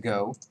versions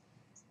ago,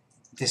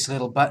 this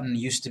little button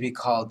used to be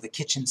called the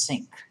kitchen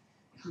sink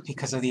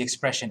because of the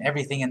expression,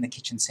 everything in the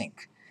kitchen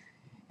sink.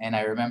 And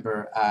I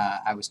remember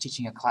I was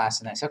teaching a class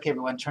and I said, okay,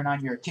 everyone, turn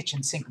on your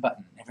kitchen sink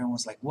button. Everyone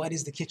was like, what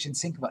is the kitchen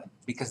sink button?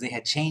 Because they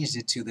had changed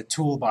it to the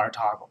toolbar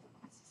toggle.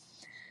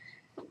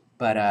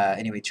 But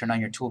anyway, turn on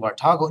your toolbar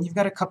toggle, and you've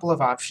got a couple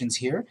of options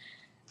here.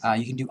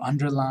 You can do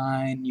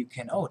underline, you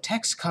can, oh,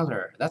 text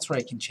color. That's where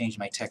I can change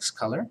my text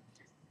color,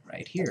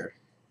 right here.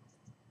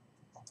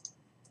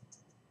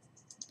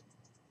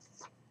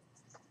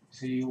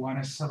 So you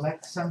want to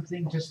select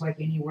something just like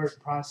any word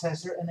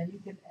processor, and then you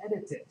can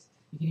edit it.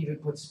 You can even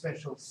put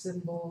special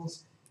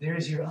symbols.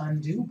 There's your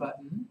undo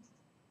button.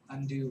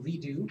 Undo,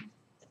 redo.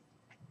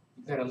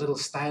 You've got a little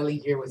styling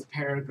here with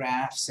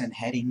paragraphs and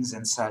headings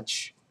and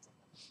such.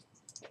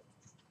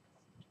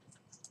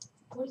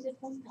 Where's the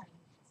font type?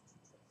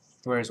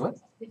 Where's what?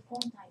 The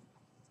font type.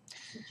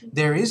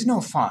 There is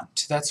no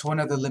font. That's one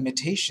of the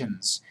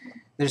limitations.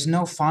 There's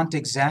no font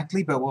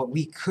exactly, but what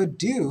we could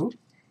do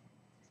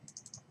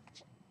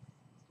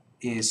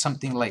is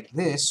something like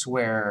this,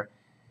 where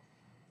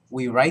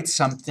we write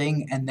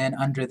something, and then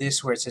under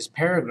this where it says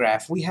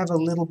paragraph, we have a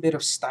little bit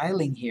of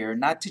styling here,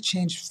 not to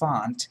change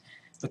font,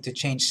 but to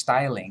change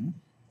styling,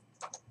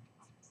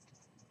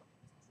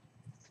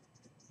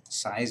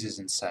 sizes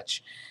and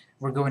such.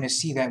 We're going to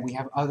see that we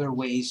have other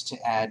ways to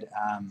add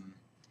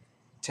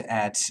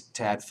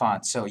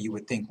fonts. So you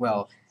would think,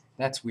 well,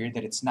 that's weird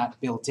that it's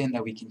not built in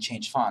that we can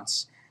change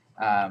fonts.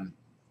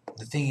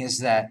 The thing is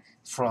that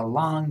for a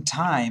long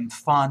time,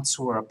 fonts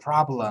were a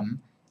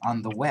problem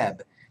on the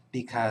web,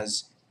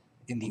 because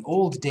in the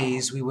old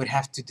days we would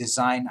have to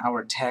design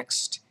our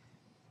text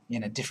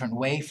in a different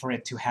way for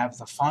it to have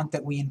the font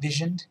that we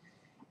envisioned,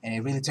 and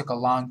it really took a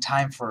long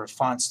time for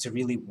fonts to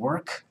really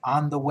work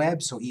on the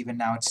web, so even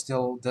now it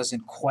still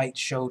doesn't quite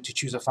show to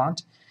choose a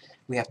font.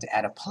 We have to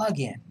add a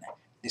plugin.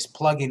 This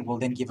plugin will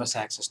then give us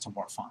access to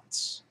more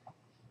fonts.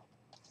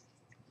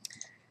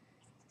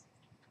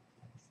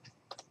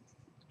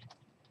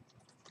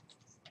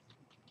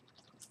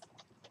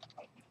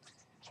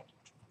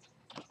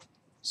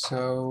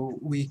 So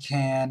we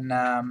can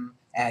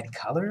add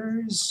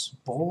colors,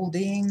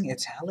 bolding,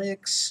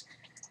 italics.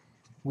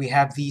 We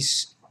have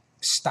these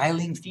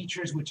styling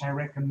features which I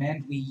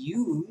recommend we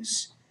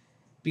use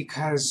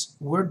because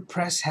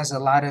WordPress has a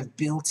lot of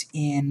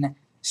built-in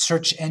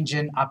search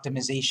engine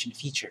optimization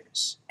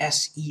features,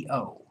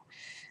 SEO.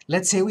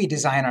 Let's say we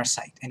design our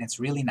site and it's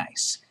really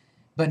nice,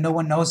 but no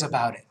one knows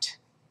about it.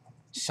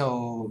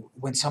 So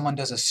when someone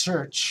does a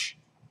search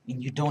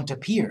and you don't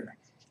appear,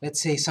 let's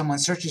say someone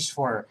searches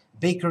for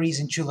bakeries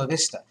in Chula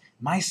Vista.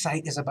 My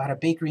site is about a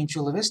bakery in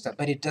Chula Vista,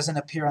 but it doesn't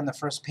appear on the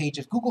first page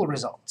of Google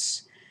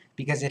results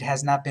because it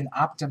has not been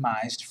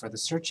optimized for the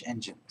search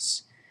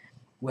engines.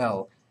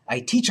 Well,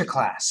 I teach a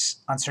class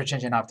on search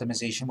engine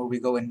optimization where we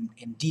go in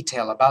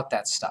detail about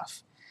that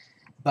stuff.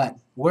 But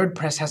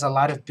WordPress has a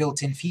lot of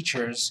built-in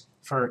features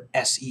for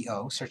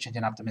SEO, search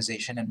engine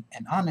optimization,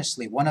 and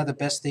honestly, one of the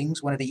best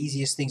things, one of the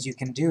easiest things you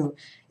can do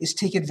is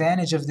take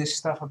advantage of this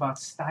stuff about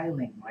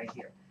styling right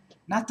here.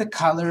 Not the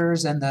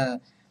colors and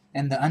the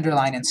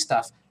underline and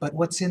stuff, but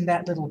what's in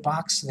that little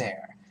box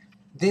there.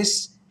 The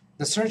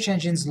search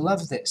engines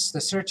love this.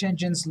 The search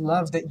engines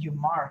love that you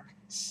mark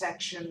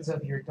sections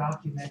of your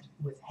document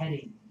with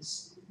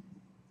headings,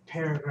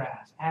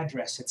 paragraph,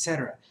 address,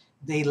 etc.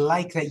 They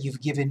like that you've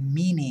given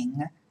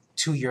meaning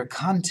to your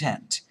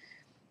content,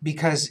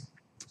 because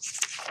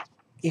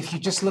if you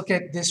just look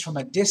at this from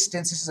a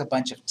distance, this is a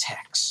bunch of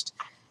text.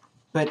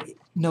 But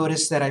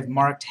notice that I've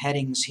marked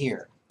headings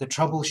here. The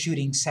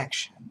troubleshooting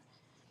section,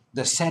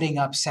 the setting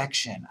up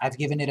section, I've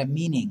given it a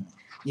meaning.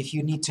 If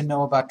you need to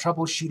know about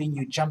troubleshooting,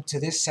 you jump to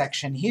this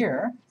section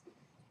here,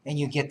 and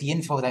you get the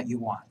info that you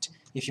want.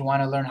 If you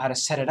want to learn how to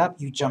set it up,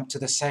 you jump to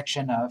the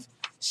section of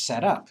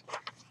Setup.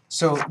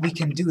 So we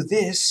can do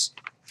this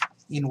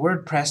in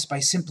WordPress by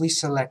simply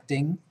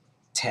selecting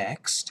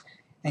text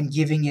and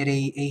giving it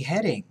a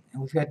heading.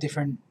 And we've got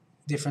different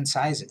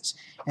sizes.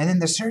 And then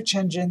the search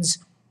engines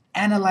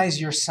analyze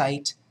your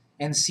site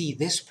and see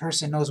this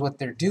person knows what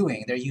they're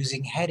doing. They're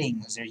using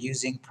headings, they're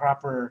using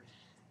proper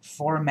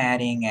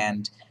formatting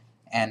and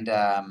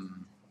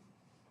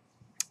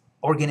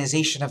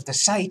organization of the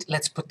site.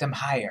 Let's put them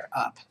higher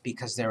up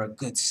because they're a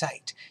good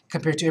site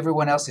compared to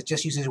everyone else that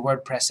just uses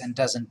WordPress and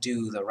doesn't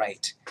do the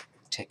right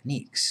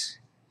techniques.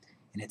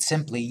 And it's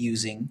simply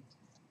using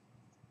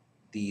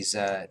these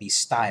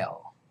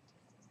style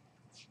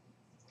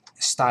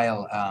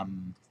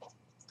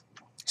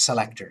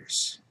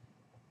selectors.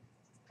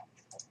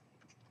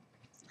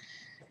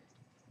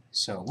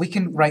 So we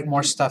can write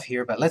more stuff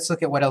here, but let's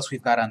look at what else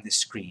we've got on this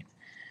screen.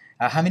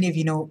 How many of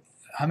you know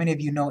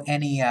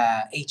any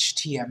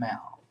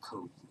HTML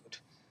code?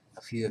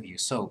 A few of you.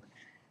 So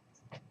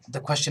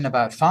the question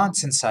about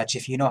fonts and such,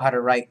 if you know how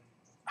to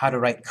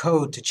write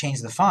code to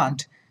change the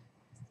font,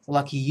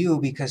 lucky you,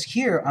 because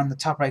here on the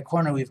top right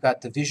corner we've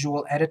got the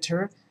visual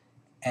editor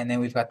and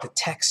then we've got the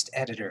text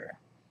editor.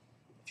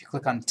 If you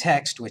click on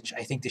text, which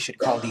I think they should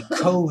call the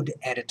code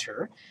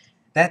editor,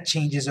 that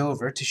changes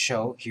over to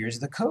show here's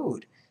the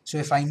code. So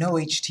if I know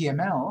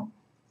HTML,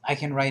 I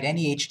can write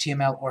any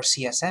HTML or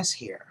CSS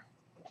here.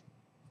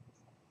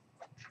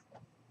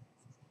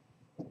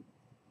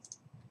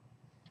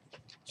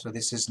 So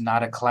this is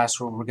not a class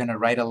where we're going to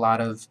write a lot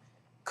of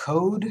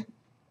code.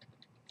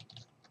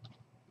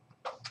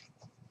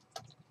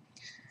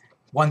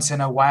 Once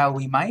in a while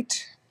we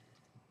might.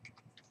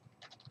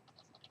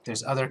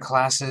 There's other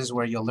classes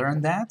where you'll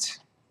learn that.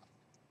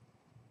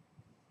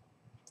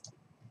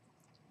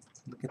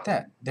 Look at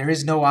that. There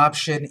is no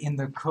option in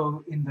the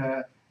code in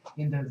the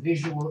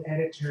visual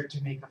editor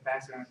to make a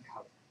background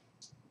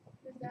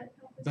color.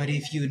 But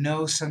if you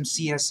know some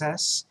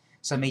CSS,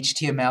 some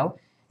HTML,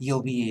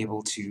 you'll be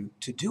able to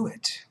do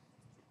it.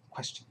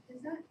 Question?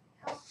 Does that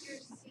help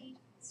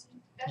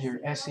Your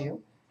SEO?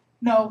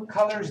 No,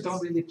 colors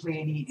don't really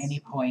play any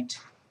point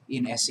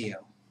in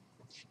SEO.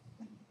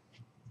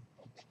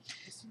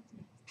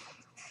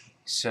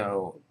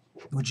 So,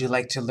 would you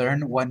like to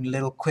learn one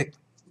little quick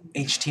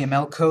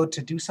HTML code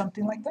to do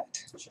something like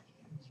that? Sure.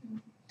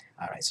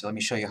 Alright, so let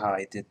me show you how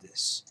I did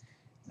this.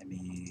 Let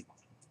me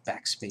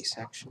backspace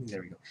actually,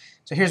 there we go.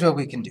 So here's what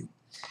we can do.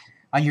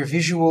 On your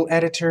visual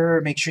editor,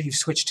 make sure you've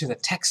switched to the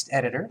text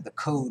editor, the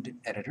code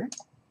editor.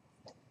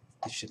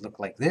 It should look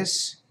like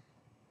this.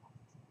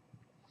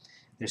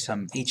 There's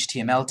some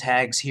HTML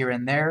tags here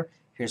and there.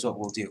 Here's what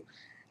we'll do.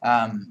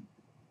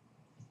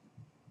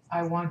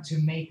 I want to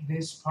make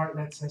this part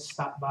that says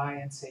stop by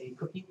and say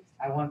cookie,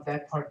 I want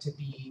that part to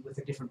be with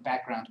a different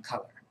background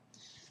color.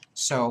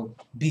 So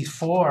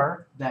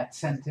before that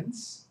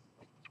sentence,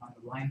 on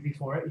the line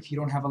before it, if you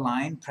don't have a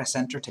line, press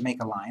enter to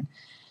make a line.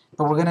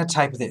 But we're going to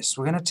type this.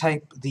 We're going to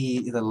type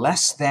the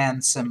less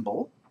than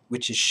symbol,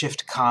 which is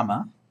shift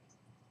comma.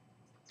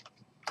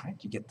 Right,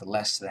 you get the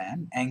less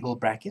than, angle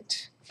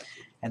bracket,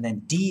 and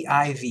then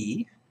div,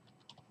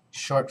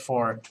 short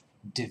for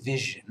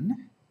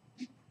division,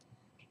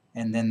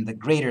 and then the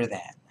greater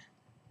than,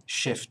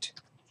 shift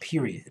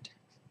period.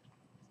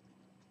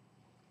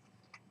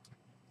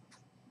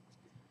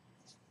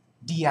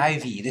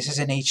 Div, this is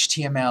an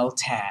HTML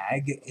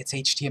tag. It's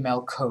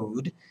HTML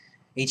code.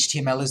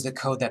 HTML is the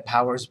code that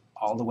powers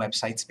all the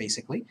websites,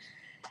 basically.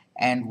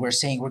 And we're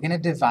saying we're going to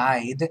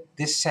divide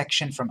this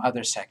section from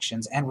other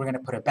sections, and we're going to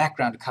put a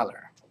background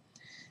color.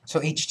 So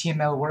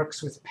HTML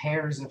works with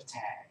pairs of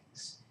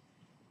tags.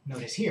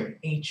 Notice here,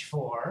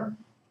 H4,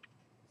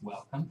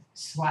 welcome,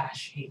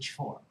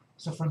 /H4.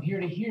 So from here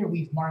to here,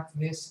 we've marked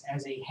this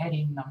as a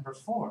heading number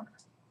 4.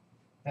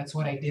 That's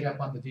what I did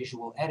up on the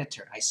visual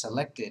editor. I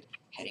selected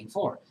heading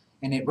 4,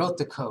 and it wrote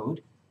the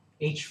code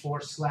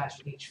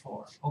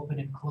H4/H4, open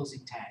and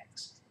closing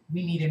tags.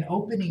 We need an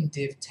opening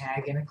div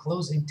tag and a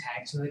closing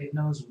tag so that it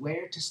knows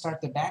where to start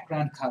the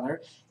background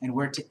color and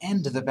where to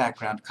end the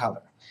background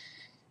color.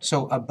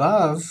 So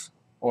above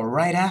or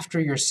right after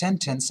your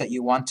sentence that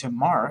you want to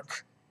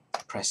mark,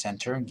 press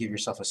enter and give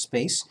yourself a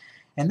space.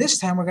 And this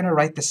time we're going to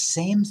write the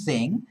same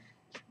thing,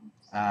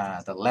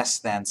 the less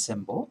than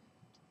symbol,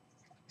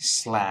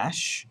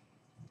 /div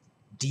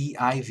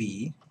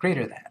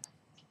greater than.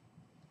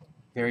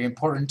 Very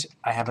important,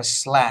 I have a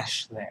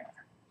slash there.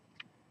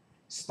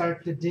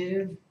 Start the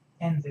div,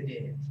 end the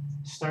div.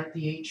 Start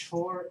the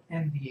H4,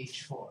 end the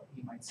H4.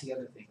 You might see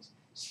other things.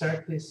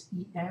 Start this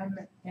EM,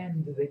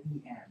 end the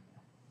EM.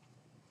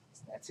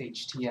 That's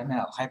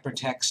HTML,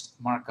 Hypertext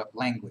Markup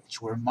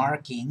Language. We're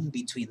marking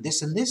between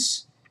this and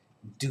this,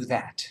 do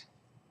that.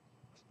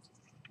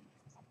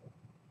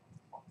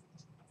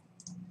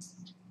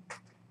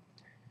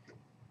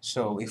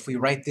 So if we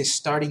write this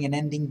starting and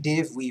ending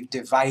div, we've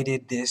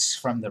divided this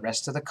from the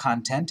rest of the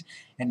content,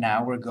 and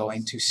now we're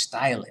going to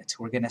style it.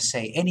 We're going to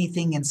say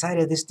anything inside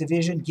of this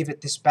division, give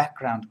it this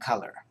background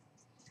color.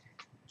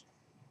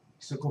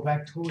 So go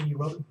back to where you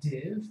wrote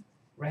div,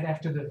 right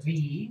after the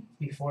V,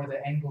 before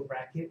the angle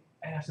bracket,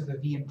 right after the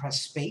V and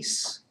press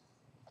space.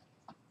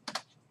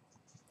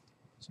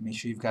 So make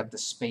sure you've got the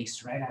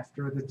space right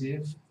after the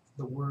div,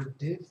 the word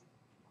div,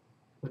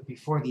 but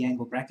before the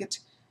angle bracket.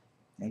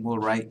 And we'll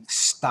write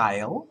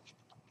style,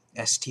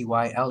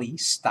 S-T-Y-L-E,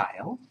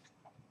 style.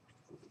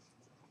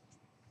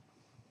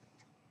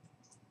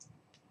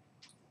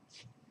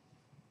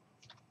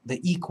 The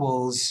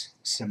equals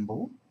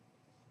symbol,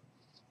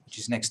 which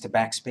is next to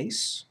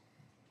backspace.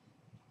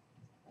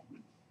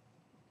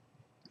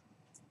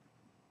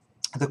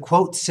 The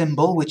quote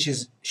symbol, which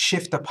is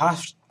shift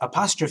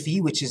apostrophe,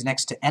 which is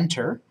next to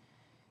enter.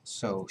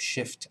 So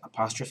shift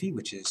apostrophe,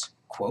 which is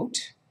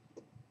quote.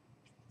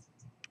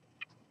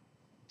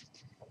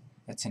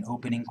 That's an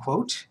opening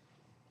quote.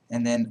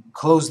 And then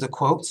close the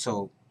quote,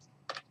 so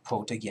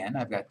quote again.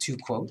 I've got two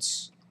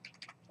quotes,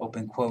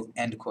 open quote,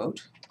 end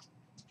quote.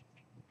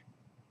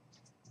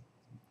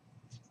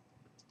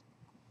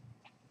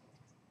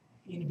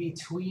 In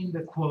between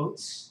the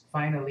quotes,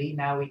 finally,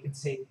 now we can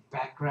say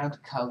background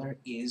color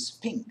is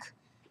pink,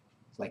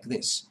 like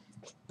this.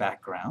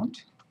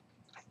 Background,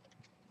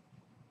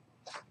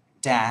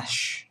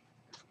 dash,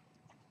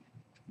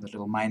 the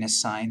little minus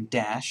sign,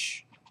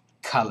 dash,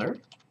 color.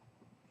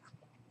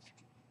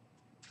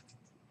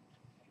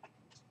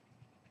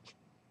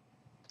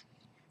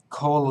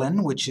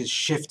 Colon, which is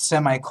shift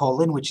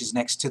semicolon, which is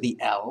next to the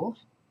L.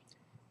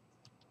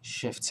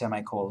 Shift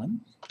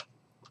semicolon,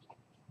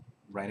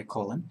 write a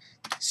colon,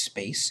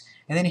 space.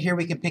 And then here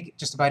we can pick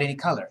just about any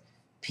color.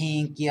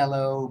 Pink,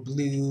 yellow,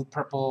 blue,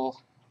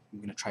 purple. I'm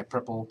going to try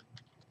purple.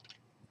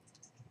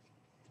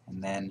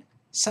 And then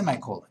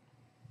semicolon.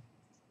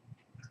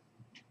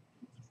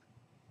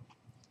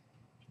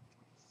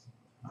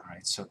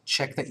 Alright, so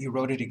check that you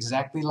wrote it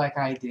exactly like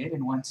I did,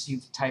 and once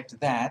you've typed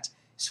that,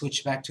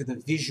 switch back to the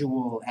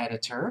visual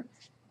editor.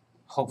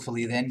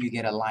 Hopefully then you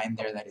get a line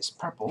there that is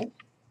purple.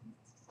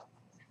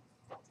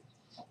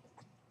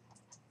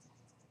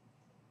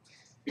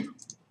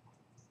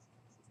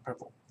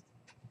 Purple.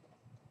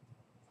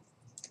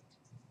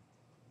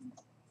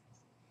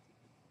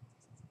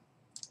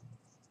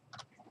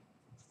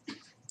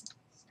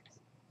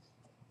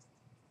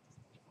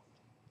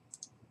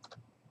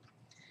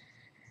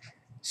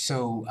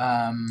 So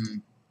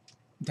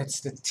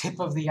that's the tip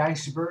of the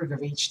iceberg of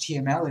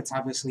HTML. It's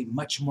obviously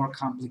much more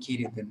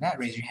complicated than that.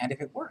 Raise your hand if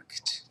it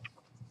worked.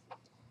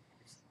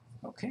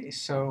 Okay,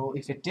 so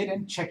if it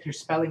didn't, check your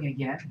spelling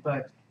again,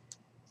 but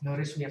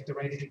notice we have to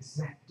write it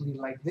exactly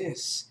like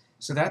this.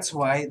 So that's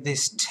why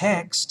this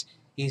text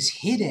is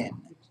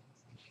hidden.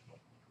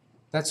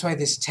 That's why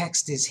this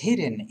text is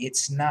hidden.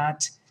 It's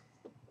not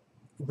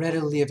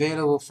readily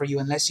available for you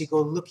unless you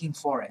go looking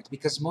for it,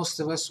 because most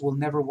of us will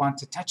never want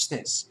to touch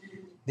this.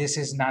 This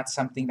is not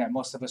something that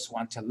most of us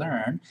want to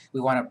learn.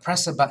 We want to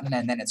press a button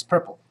and then it's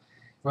purple.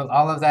 Well,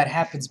 all of that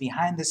happens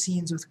behind the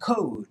scenes with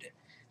code.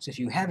 So if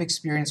you have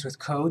experience with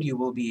code, you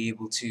will be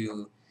able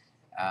to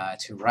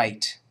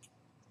write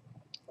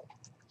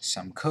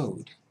some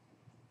code.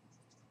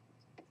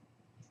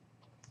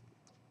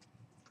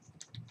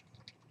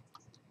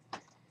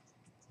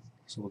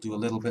 So we'll do a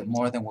little bit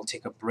more, then we'll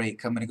take a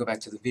break. I'm going to go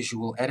back to the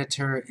visual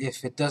editor.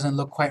 If it doesn't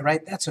look quite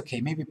right, that's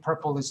okay. Maybe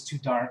purple is too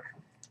dark.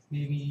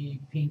 Maybe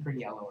pink or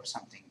yellow or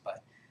something,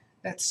 but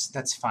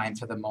that's fine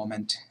for the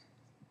moment.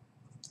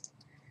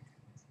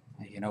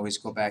 You can always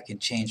go back and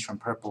change from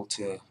purple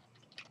to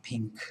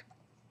pink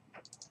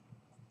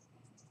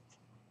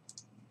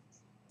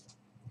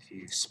if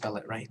you spell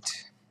it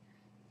right.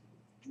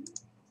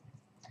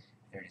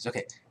 There it is.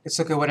 Okay, let's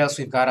look at what else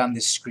we've got on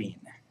this screen.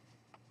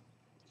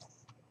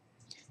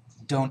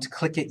 Don't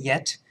click it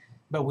yet,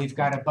 but we've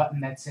got a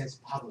button that says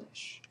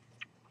Publish.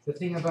 The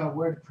thing about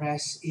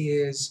WordPress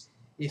is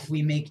if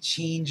we make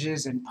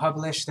changes and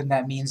publish, then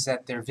that means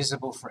that they're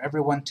visible for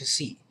everyone to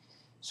see.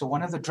 So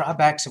one of the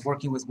drawbacks of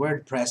working with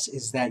WordPress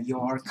is that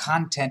your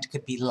content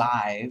could be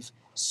live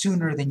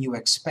sooner than you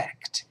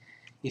expect.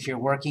 If you're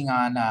working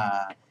on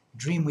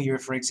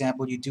Dreamweaver, for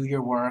example, you do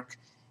your work,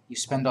 you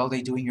spend all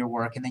day doing your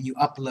work, and then you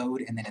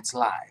upload, and then it's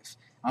live.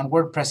 On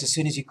WordPress, as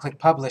soon as you click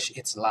Publish,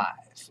 it's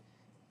live.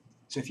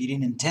 So if you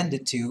didn't intend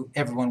it to,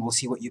 everyone will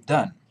see what you've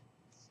done.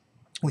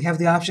 We have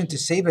the option to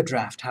save a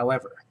draft,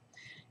 however.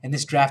 And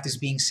this draft is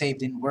being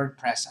saved in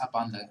WordPress up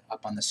on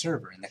the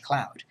server in the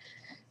cloud.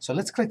 So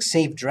let's click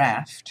Save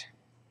Draft.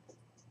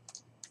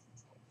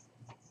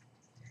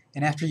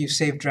 And after you've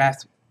saved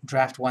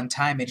draft one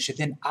time, it should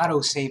then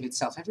auto-save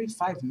itself every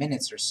 5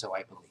 minutes or so,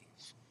 I believe.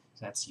 So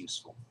that's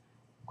useful.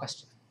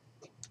 Question?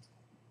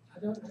 I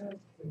don't have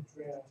the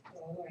draft.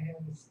 All I have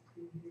is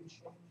preview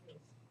changes.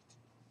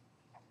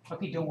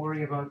 Okay, don't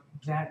worry about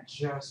that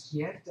just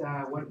yet. Do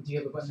you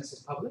have a button that says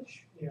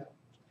Publish? Yeah.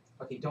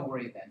 Okay, don't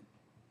worry then.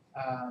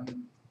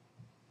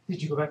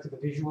 Did you go back to the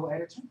visual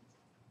editor?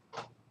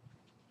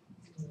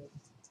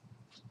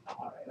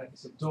 Alright, like I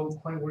said, don't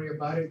quite worry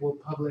about it. We'll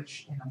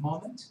publish in a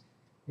moment.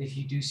 If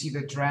you do see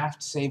the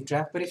draft, save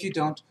draft, but if you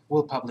don't,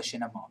 we'll publish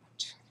in a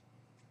moment.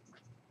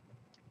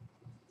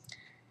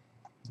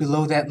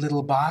 Below that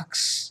little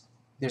box,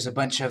 There's a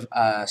bunch of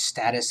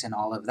status and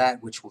all of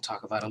that, which we'll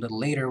talk about a little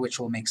later, which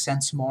will make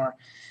sense more.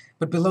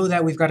 But below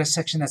that, we've got a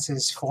section that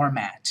says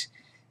Format.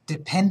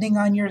 Depending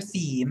on your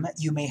theme,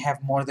 you may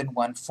have more than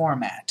one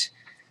format.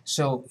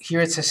 So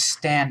here it's a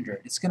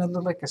standard. It's going to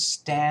look like a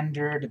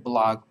standard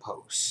blog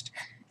post.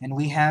 And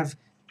we have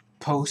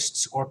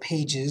posts or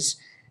pages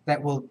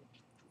that will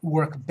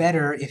work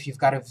better if you've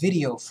got a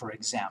video, for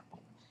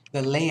example.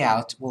 The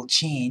layout will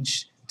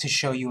change to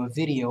show you a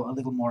video a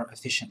little more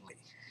efficiently.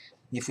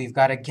 If we've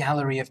got a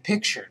gallery of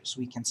pictures,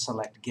 we can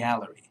select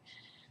gallery.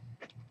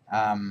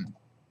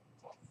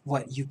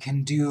 What you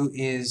can do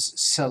is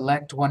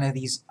select one of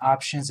these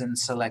options and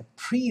select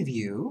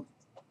preview.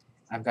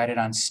 I've got it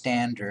on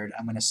standard.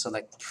 I'm going to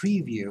select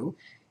preview.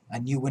 A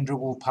new window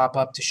will pop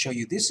up to show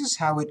you this is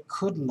how it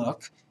could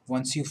look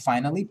once you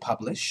finally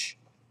publish.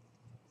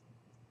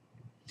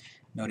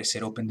 Notice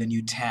it opened a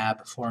new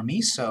tab for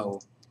me,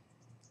 so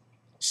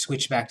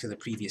switch back to the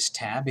previous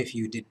tab if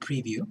you did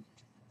preview.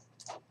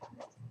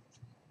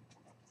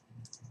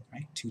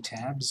 Right, 2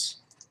 tabs.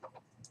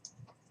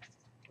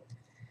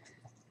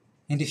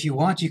 And if you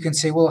want, you can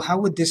say, well, how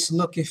would this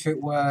look if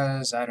it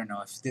was, I don't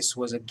know, if this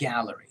was a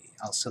gallery.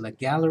 I'll select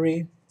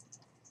gallery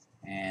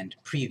and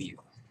preview.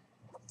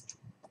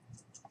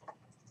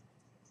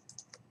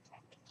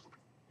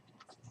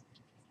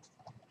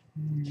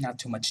 Not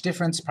too much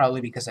difference, probably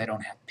because I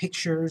don't have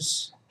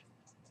pictures.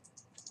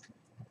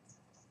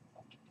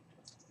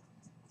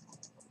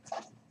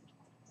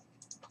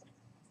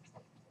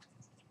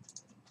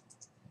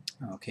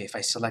 Okay, if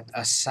I select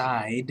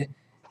aside,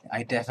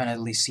 I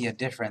definitely see a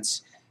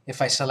difference.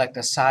 If I select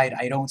aside,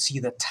 I don't see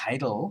the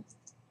title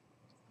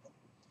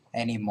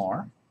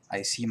anymore.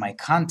 I see my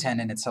content,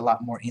 and it's a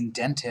lot more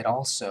indented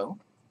also.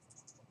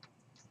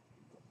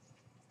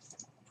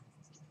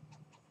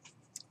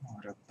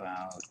 What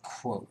about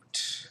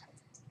quote?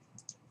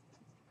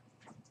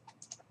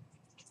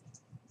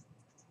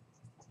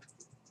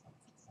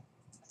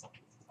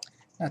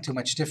 Not too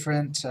much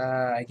different.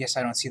 I guess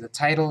I don't see the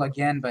title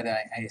again, but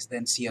I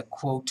then see a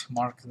quote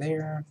mark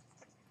there.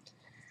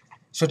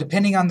 So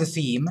depending on the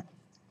theme,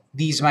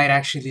 these might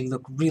actually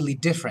look really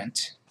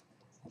different.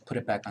 I'll put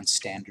it back on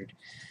standard.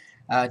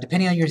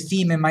 Depending on your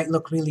theme, it might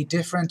look really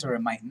different or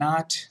it might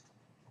not.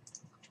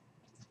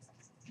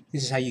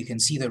 This is how you can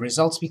see the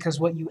results, because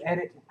what you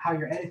edit, how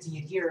you're editing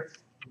it here,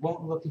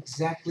 won't look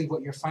exactly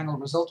what your final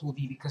result will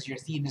be because your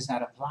theme is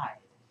not applied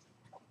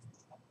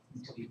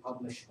until you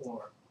publish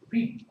or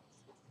preview.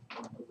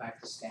 We'll go back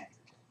to standard.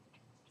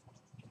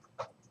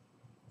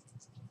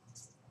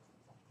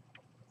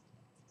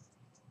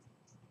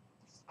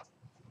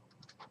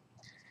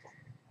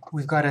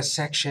 We've got a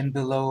section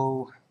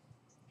below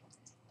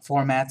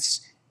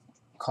formats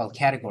called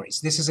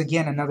categories. This is,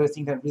 again, another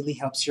thing that really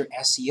helps your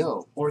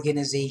SEO,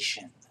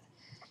 organization.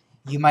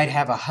 You might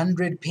have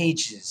 100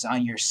 pages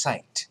on your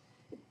site,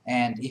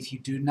 and if you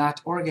do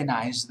not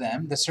organize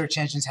them, the search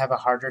engines have a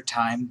harder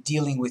time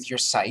dealing with your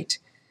site,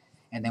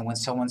 and then when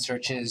someone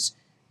searches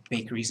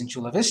bakeries in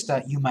Chula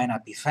Vista, you might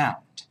not be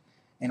found.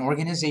 And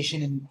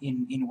organization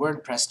in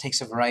WordPress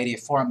takes a variety of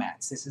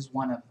formats. This is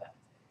one of them.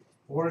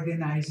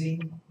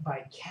 Organizing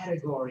by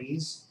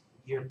categories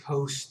your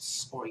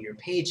posts or your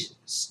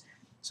pages.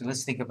 So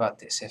let's think about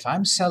this. If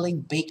I'm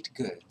selling baked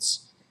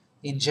goods,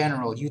 in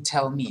general, you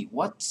tell me,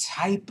 what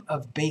type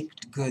of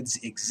baked goods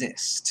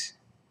exist?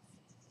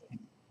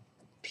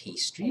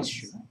 Pastries,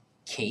 sure.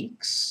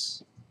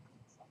 Cakes,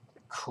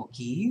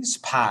 cookies,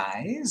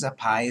 pies. A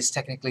pie is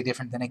technically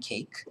different than a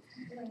cake.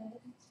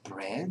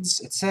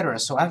 Breads, etc.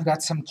 So I've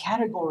got some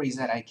categories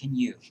that I can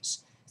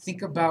use.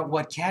 Think about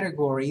what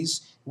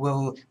categories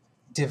will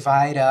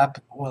divide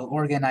up, will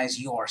organize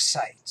your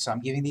site. So I'm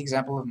giving the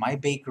example of my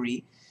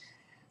bakery.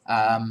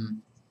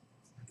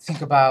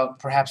 Think about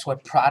perhaps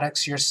what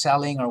products you're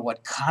selling or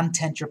what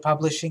content you're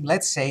publishing.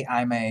 Let's say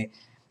I'm a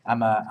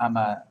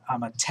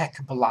tech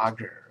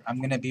blogger. I'm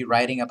going to be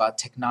writing about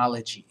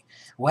technology.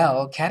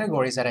 Well,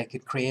 categories that I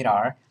could create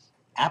are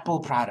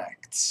Apple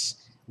products,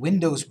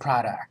 Windows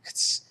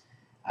products,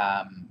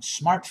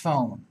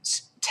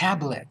 smartphones,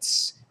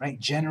 tablets, right?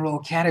 General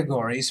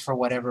categories for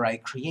whatever I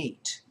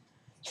create.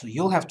 So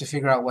you'll have to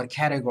figure out what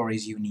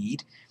categories you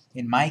need.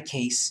 In my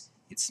case,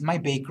 it's my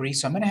bakery,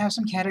 so I'm going to have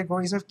some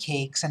categories of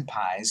cakes and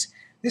pies.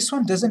 This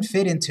one doesn't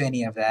fit into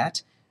any of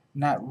that.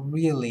 Not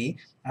really.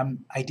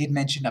 I did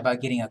mention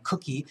about getting a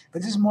cookie,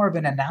 but this is more of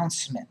an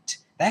announcement.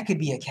 That could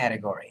be a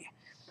category.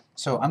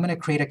 So I'm going to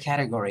create a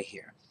category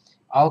here.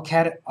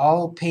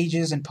 All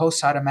pages and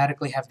posts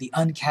automatically have the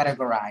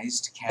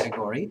uncategorized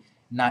category.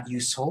 Not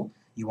useful.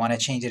 You want to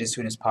change it as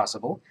soon as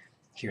possible.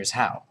 Here's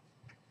how.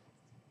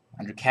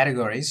 Under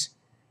Categories,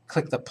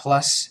 click the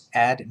plus,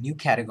 Add New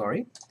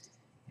Category.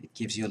 It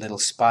gives you a little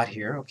spot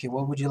here. Okay,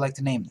 what would you like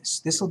to name this?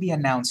 This will be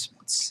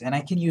Announcements, and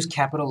I can use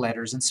capital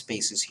letters and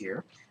spaces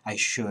here. I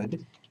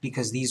should,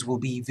 because these will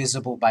be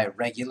visible by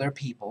regular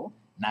people,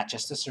 not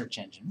just the search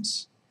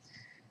engines.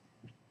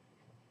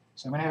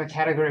 So I'm going to have a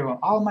category where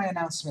all my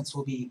announcements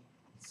will be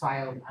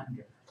filed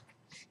under.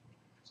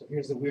 So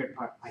here's the weird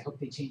part. I hope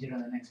they change it on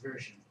the next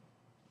version.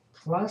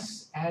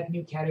 plus add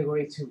new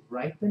category to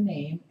write the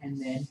name,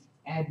 and then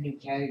add new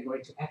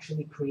category to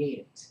actually create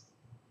it.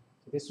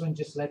 So this one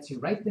just lets you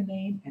write the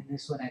name, and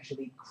this one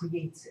actually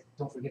creates it.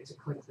 Don't forget to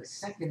click the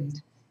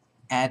second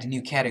add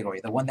new category,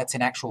 the one that's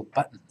an actual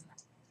button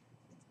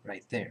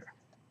right there.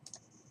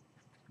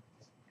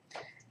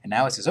 And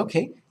now it says,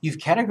 okay, you've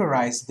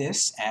categorized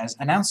this as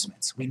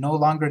announcements. We no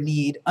longer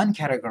need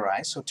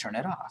uncategorized, so turn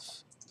it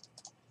off.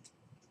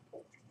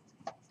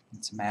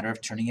 It's a matter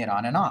of turning it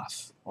on and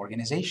off,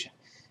 organization.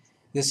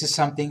 This is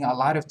something a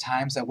lot of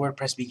times that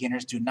WordPress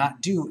beginners do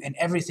not do, and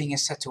everything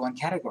is set to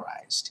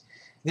uncategorized.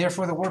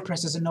 Therefore, the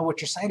WordPress doesn't know what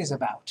your site is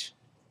about.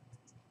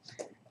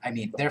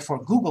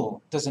 Therefore,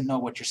 Google doesn't know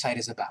what your site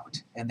is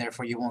about, and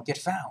therefore you won't get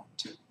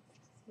found.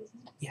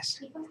 Yes?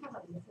 People have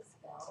a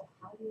misspell.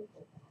 How do you do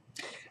that?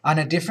 On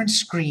a different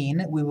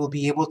screen, we will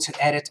be able to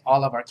edit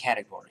all of our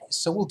categories.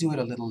 So we'll do it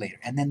a little later,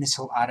 and then this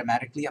will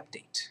automatically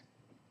update.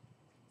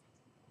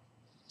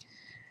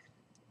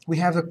 We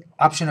have the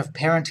option of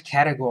parent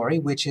category,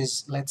 which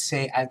is, let's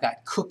say I've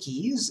got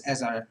cookies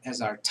as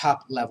our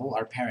top level,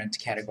 our parent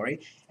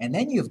category, and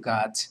then you've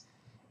got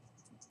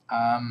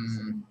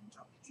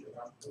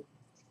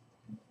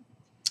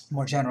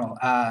more general,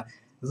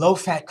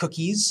 low-fat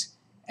cookies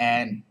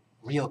and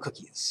real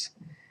cookies.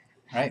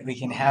 Right? We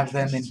can have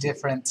them in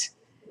different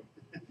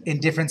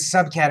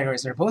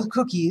subcategories. They're both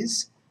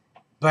cookies,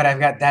 but I've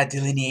got that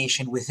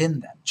delineation within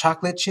them.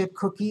 Chocolate chip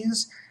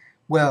cookies,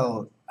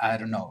 well, I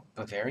don't know,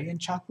 Bavarian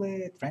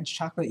chocolate, French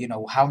chocolate,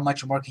 how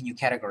much more can you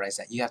categorize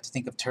that? You have to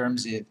think of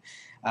terms of,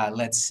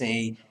 let's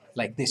say,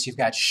 like this, you've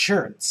got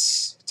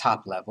shirts,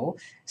 top level.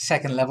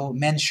 Second level,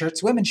 men's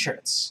shirts, women's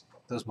shirts.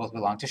 Those both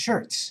belong to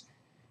shirts.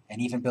 And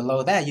even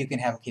below that, you can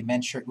have, okay,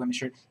 men's shirt, women's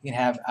shirt. You can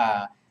have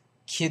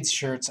kids'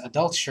 shirts,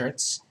 adult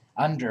shirts,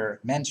 under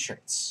men's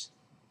shirts.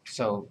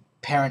 So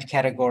parent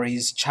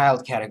categories,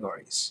 child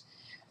categories.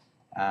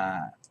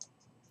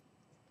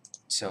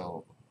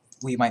 So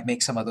we might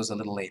make some of those a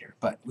little later,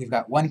 but we've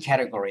got one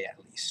category at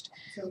least.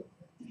 So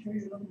here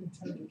you're looking in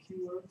terms of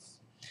keywords.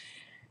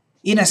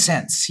 In a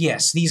sense,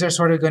 yes. These are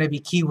sort of going to be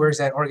keywords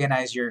that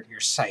organize your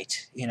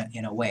site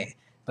in a way.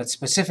 But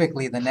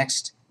specifically, the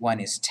next one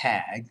is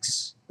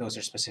tags. Those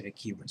are specific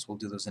keywords. We'll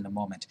do those in a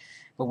moment.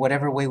 But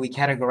whatever way we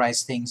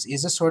categorize things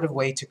is a sort of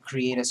way to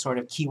create a sort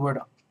of keyword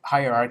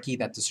hierarchy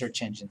that the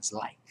search engines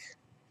like.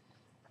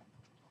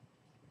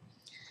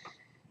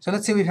 So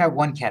let's say we have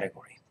one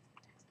category.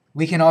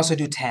 We can also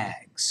do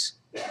tags.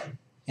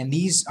 And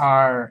these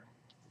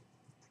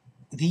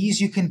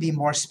you can be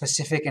more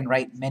specific and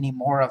write many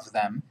more of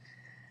them.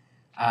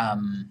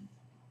 And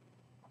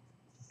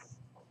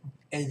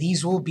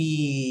these will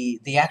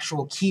be the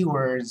actual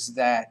keywords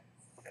that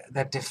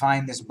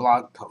define this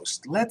blog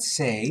post. Let's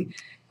say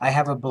I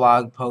have a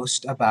blog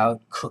post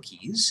about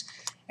cookies,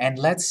 and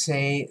let's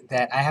say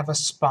that I have a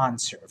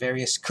sponsor,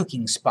 various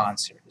cooking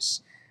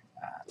sponsors,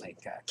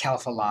 like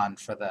Calphalon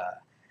for the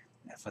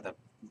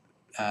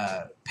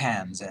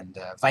pans, and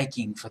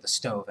Viking for the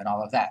stove, and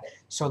all of that.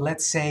 So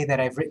let's say that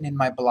I've written in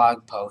my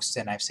blog post,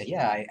 and I've said,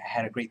 yeah, I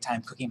had a great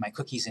time cooking my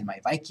cookies in my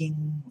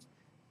Viking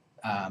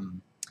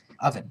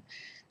oven.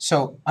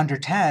 So under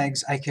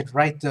tags, I could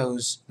write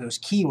those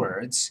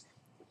keywords.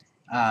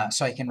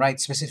 So I can write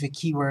specific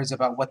keywords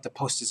about what the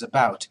post is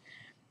about.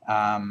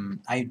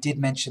 I did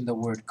mention the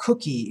word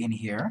cookie in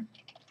here.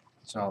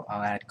 So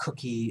I'll add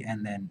cookie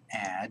and then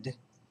add.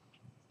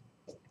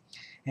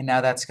 And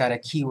now that's got a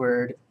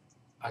keyword,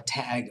 a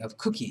tag of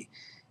cookie.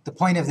 The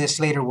point of this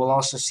later we'll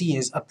also see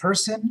is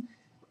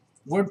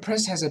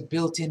WordPress has a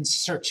built-in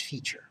search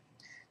feature.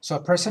 So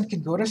a person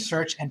can go to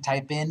search and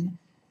type in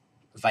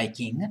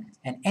Viking,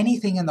 and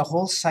anything in the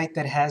whole site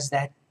that has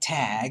that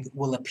tag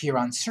will appear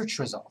on search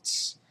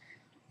results.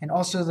 And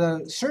also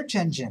the search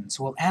engines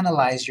will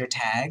analyze your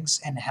tags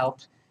and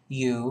help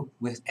you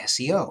with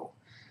SEO.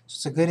 So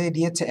it's a good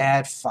idea to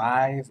add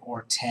 5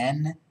 or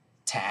 10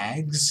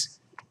 tags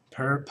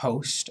per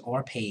post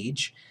or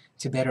page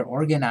to better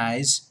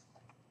organize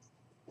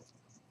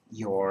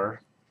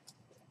your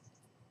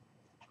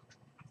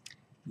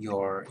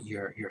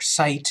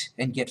site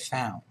and get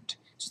found.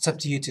 So it's up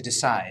to you to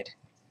decide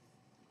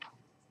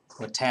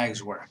what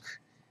tags work.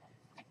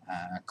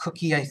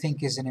 Cookie, I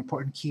think, is an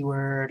important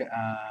keyword.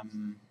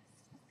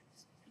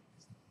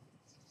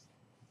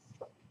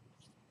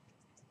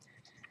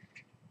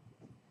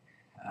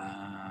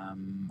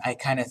 I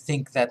kind of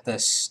think that the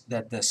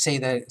say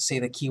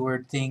the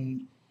keyword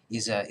thing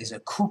is a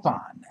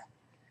coupon.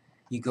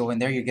 You go in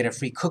there, you get a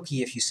free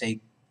cookie if you say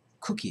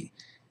cookie.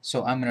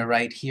 So I'm going to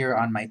write here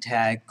on my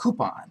tag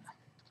coupon.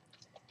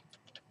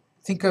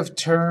 Think of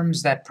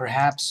terms that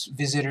perhaps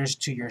visitors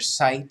to your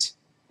site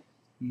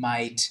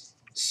might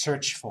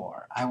search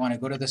for. I want to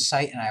go to the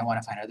site and I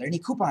want to find, are there any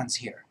coupons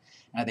here?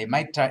 Now they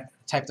might type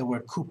the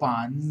word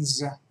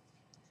coupons.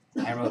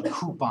 I wrote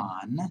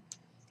coupon.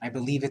 I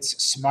believe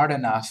it's smart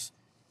enough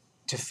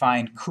to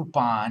find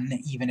coupon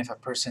even if a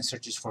person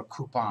searches for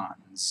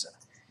coupons,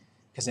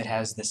 because it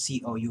has the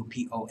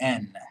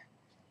C-O-U-P-O-N.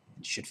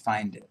 It should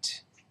find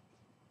it.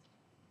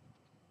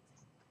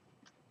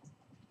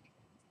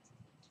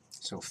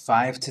 So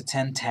 5 to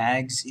 10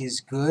 tags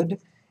is good.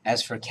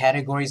 As for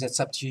categories, that's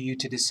up to you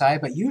to decide,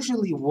 but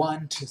usually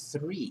 1 to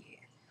 3.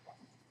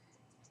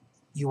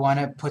 You want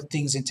to put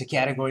things into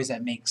categories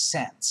that make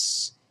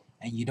sense,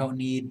 and you don't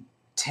need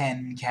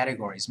 10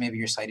 categories. Maybe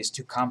your site is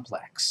too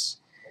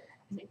complex.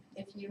 And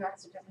if you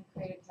accidentally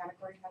create a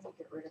category, how do you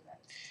get rid of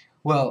it?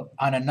 Well,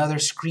 on another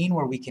screen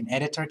where we can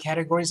edit our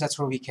categories, that's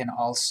where we can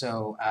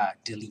also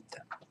delete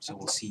them. So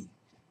we'll see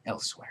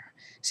elsewhere.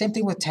 Same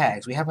thing with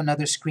tags. We have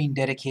another screen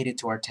dedicated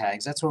to our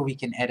tags. That's where we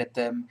can edit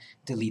them,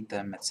 delete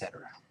them,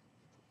 etc.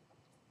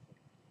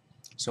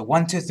 So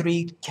 1 to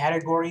 3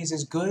 categories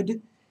is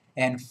good,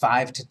 and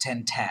 5 to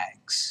 10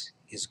 tags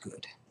is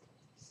good.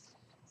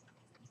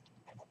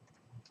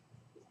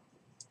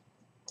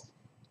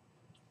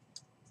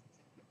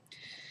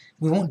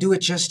 We won't do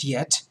it just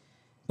yet,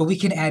 but we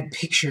can add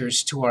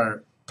pictures to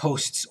our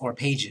posts or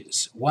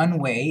pages. One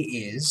way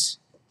is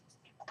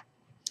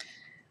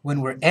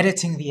when we're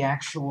editing the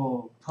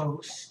actual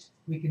post,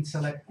 we can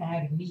select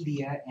Add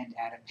Media and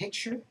add a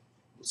picture.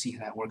 We'll see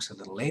how that works a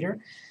little later.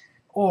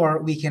 Or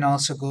we can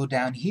also go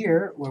down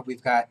here where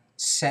we've got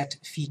Set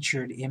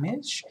Featured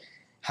Image.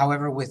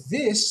 However, with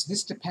this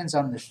depends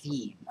on the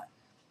theme.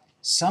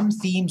 Some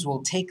themes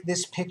will take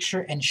this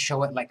picture and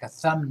show it like a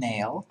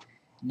thumbnail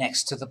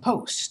next to the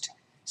post.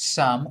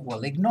 Some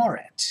will ignore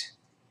it.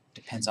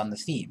 Depends on the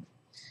theme,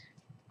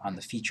 on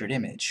the featured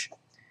image.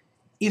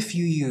 If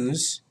you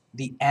use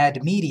the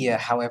Add Media,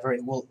 however,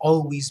 it will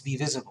always be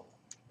visible.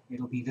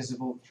 It'll be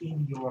visible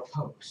in your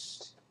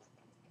post.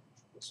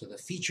 So the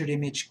featured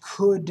image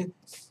could,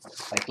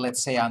 like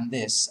let's say on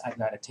this, I've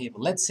got a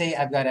table. Let's say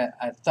I've got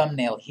a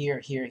thumbnail here,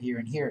 here, here,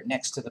 and here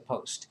next to the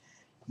post.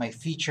 My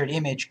featured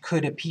image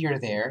could appear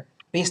there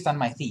based on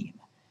my theme.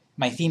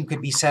 My theme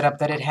could be set up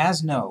that it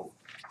has no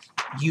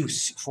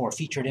use for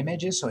featured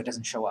images, so it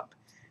doesn't show up.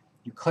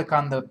 You click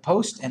on the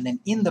post, and then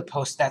in the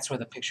post, that's where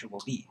the picture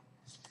will be.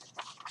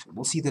 So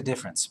we'll see the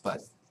difference,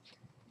 but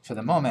for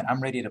the moment,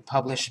 I'm ready to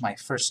publish my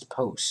first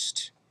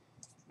post.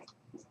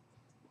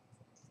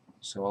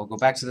 So I'll go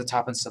back to the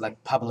top and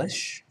select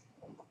Publish.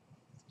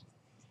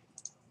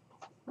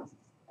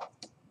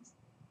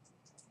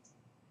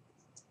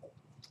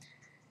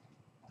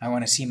 I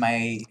want to see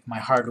my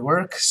hard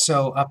work,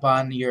 so up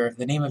on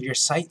the name of your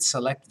site,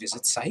 select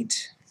Visit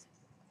Site.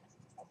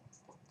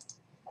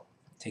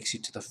 Takes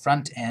you to the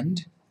front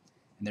end,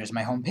 and there's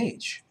my home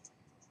page.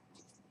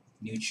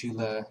 New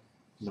Chula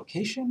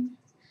location.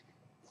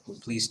 We're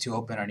pleased to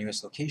open our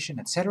newest location,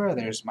 etc.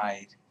 There's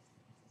my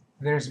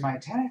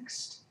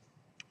text.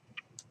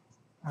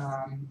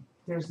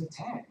 There's the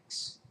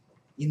tags.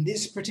 In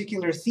this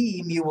particular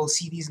theme, you will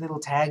see these little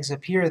tags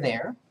appear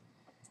there.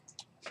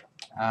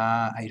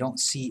 I don't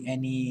see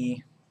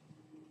any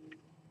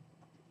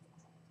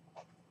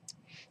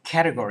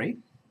category,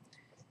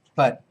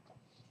 but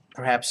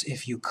perhaps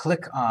if you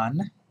click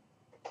on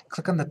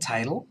the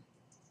title,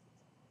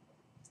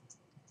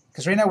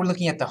 because right now we're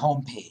looking at the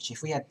home page.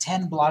 If we had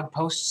 10 blog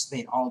posts,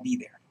 they'd all be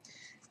there.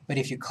 But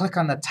if you click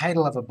on the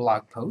title of a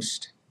blog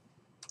post,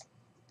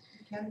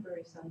 The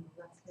categories on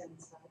the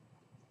left-hand side.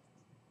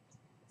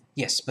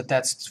 yes, but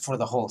that's for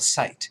the whole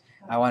site.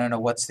 I want to know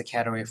what's the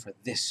category for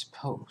this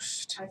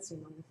post. I see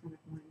one in front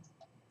of mine.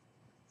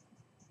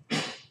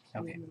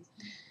 Okay.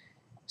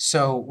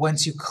 So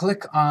once you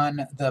click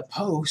on the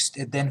post,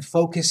 it then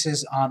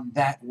focuses on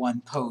that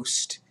one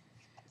post.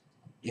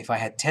 If I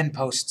had 10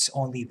 posts,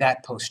 only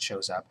that post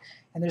shows up.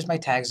 And there's my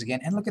tags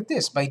again. And look at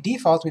this. By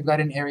default, we've got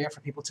an area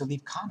for people to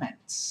leave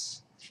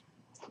comments.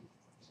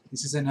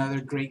 This is another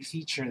great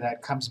feature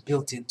that comes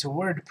built into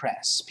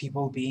WordPress,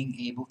 people being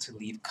able to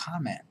leave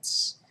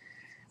comments.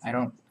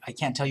 I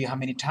can't tell you how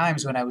many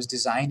times when I was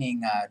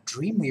designing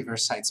Dreamweaver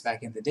sites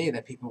back in the day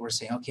that people were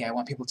saying, okay, I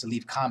want people to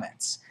leave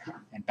comments.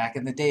 And back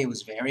in the day, it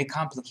was very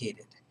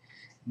complicated.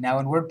 Now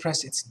in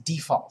WordPress, it's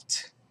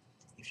default.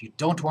 If you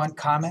don't want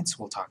comments,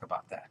 we'll talk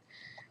about that.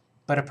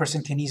 But a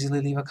person can easily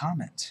leave a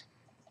comment.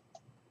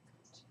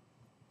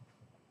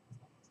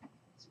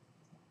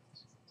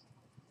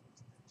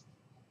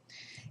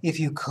 If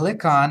you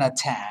click on a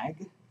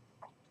tag,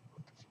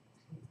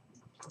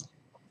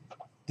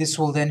 this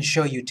will then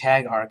show you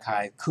Tag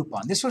Archive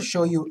Coupon. This will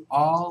show you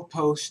all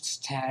posts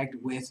tagged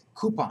with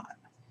coupon.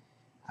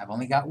 I've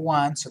only got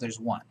one, so there's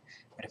one.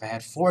 But if I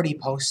had 40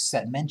 posts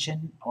that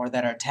mention or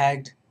that are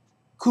tagged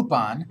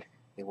coupon,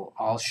 they will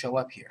all show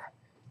up here.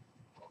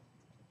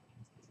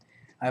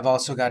 I've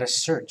also got a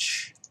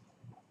search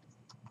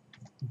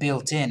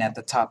built in at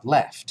the top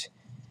left.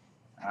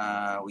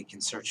 We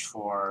can search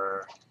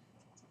for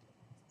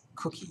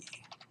cookie.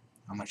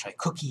 I'm going to try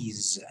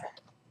cookies.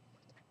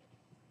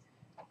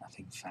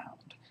 Nothing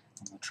found.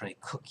 I'm going to try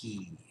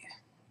cookie.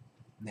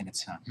 And then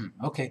it's found.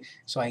 Okay,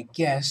 so I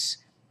guess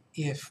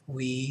if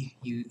we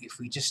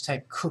just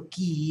type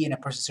cookie and a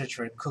person search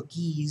for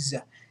cookies,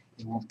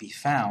 it won't be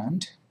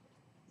found.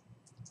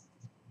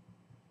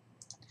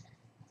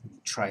 Let me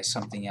try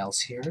something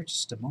else here,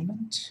 just a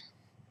moment.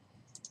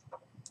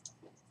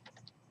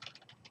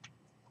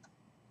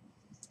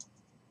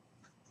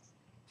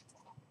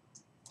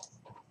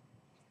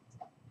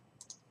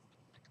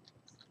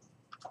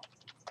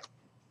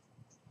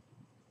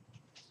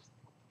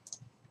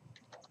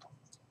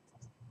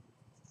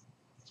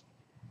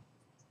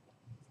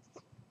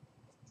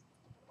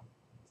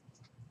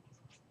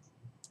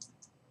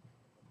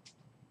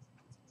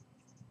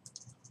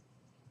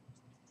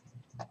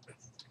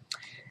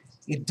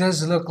 it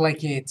does look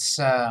like it's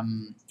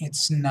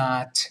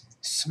not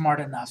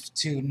smart enough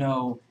to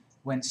know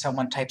when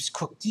someone types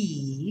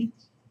cookie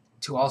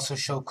to also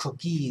show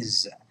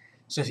cookies.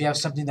 So if you have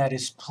something that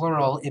is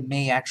plural, it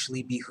may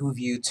actually behoove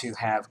you to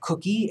have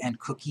cookie and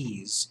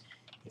cookies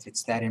if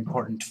it's that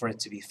important for it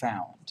to be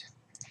found.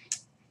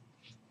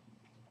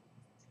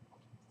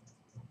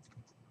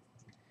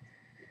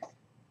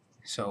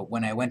 So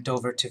when I went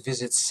over to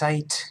visit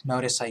site,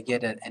 notice I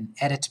get an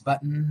edit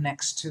button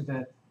next to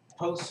the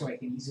post so I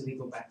can easily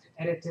go back to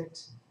edit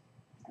it.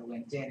 I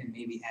went in and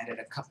maybe added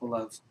a couple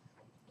of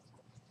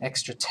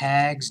extra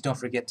tags. Don't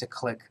forget to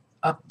click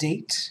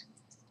update.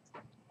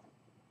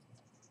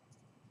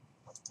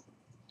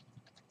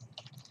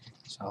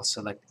 So I'll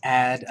select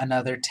add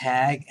another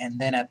tag, and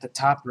then at the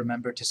top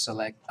remember to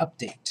select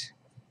update.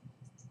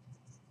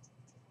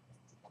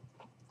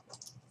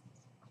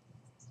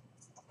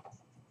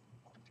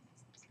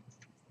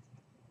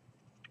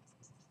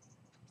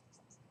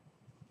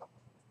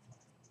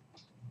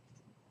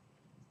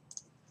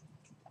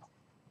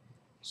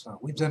 So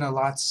we've done a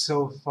lot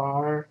so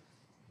far.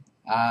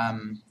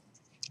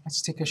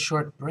 Let's take a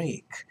short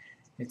break.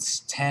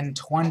 It's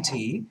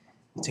 10:20.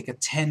 We'll take a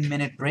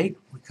 10-minute break.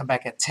 We come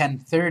back at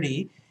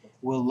 10:30.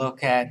 We'll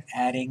look at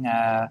adding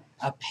a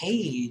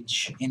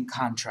page in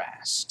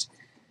contrast.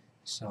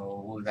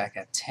 So we'll be back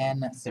at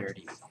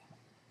 10:30.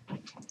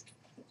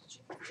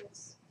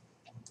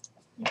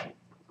 Yes.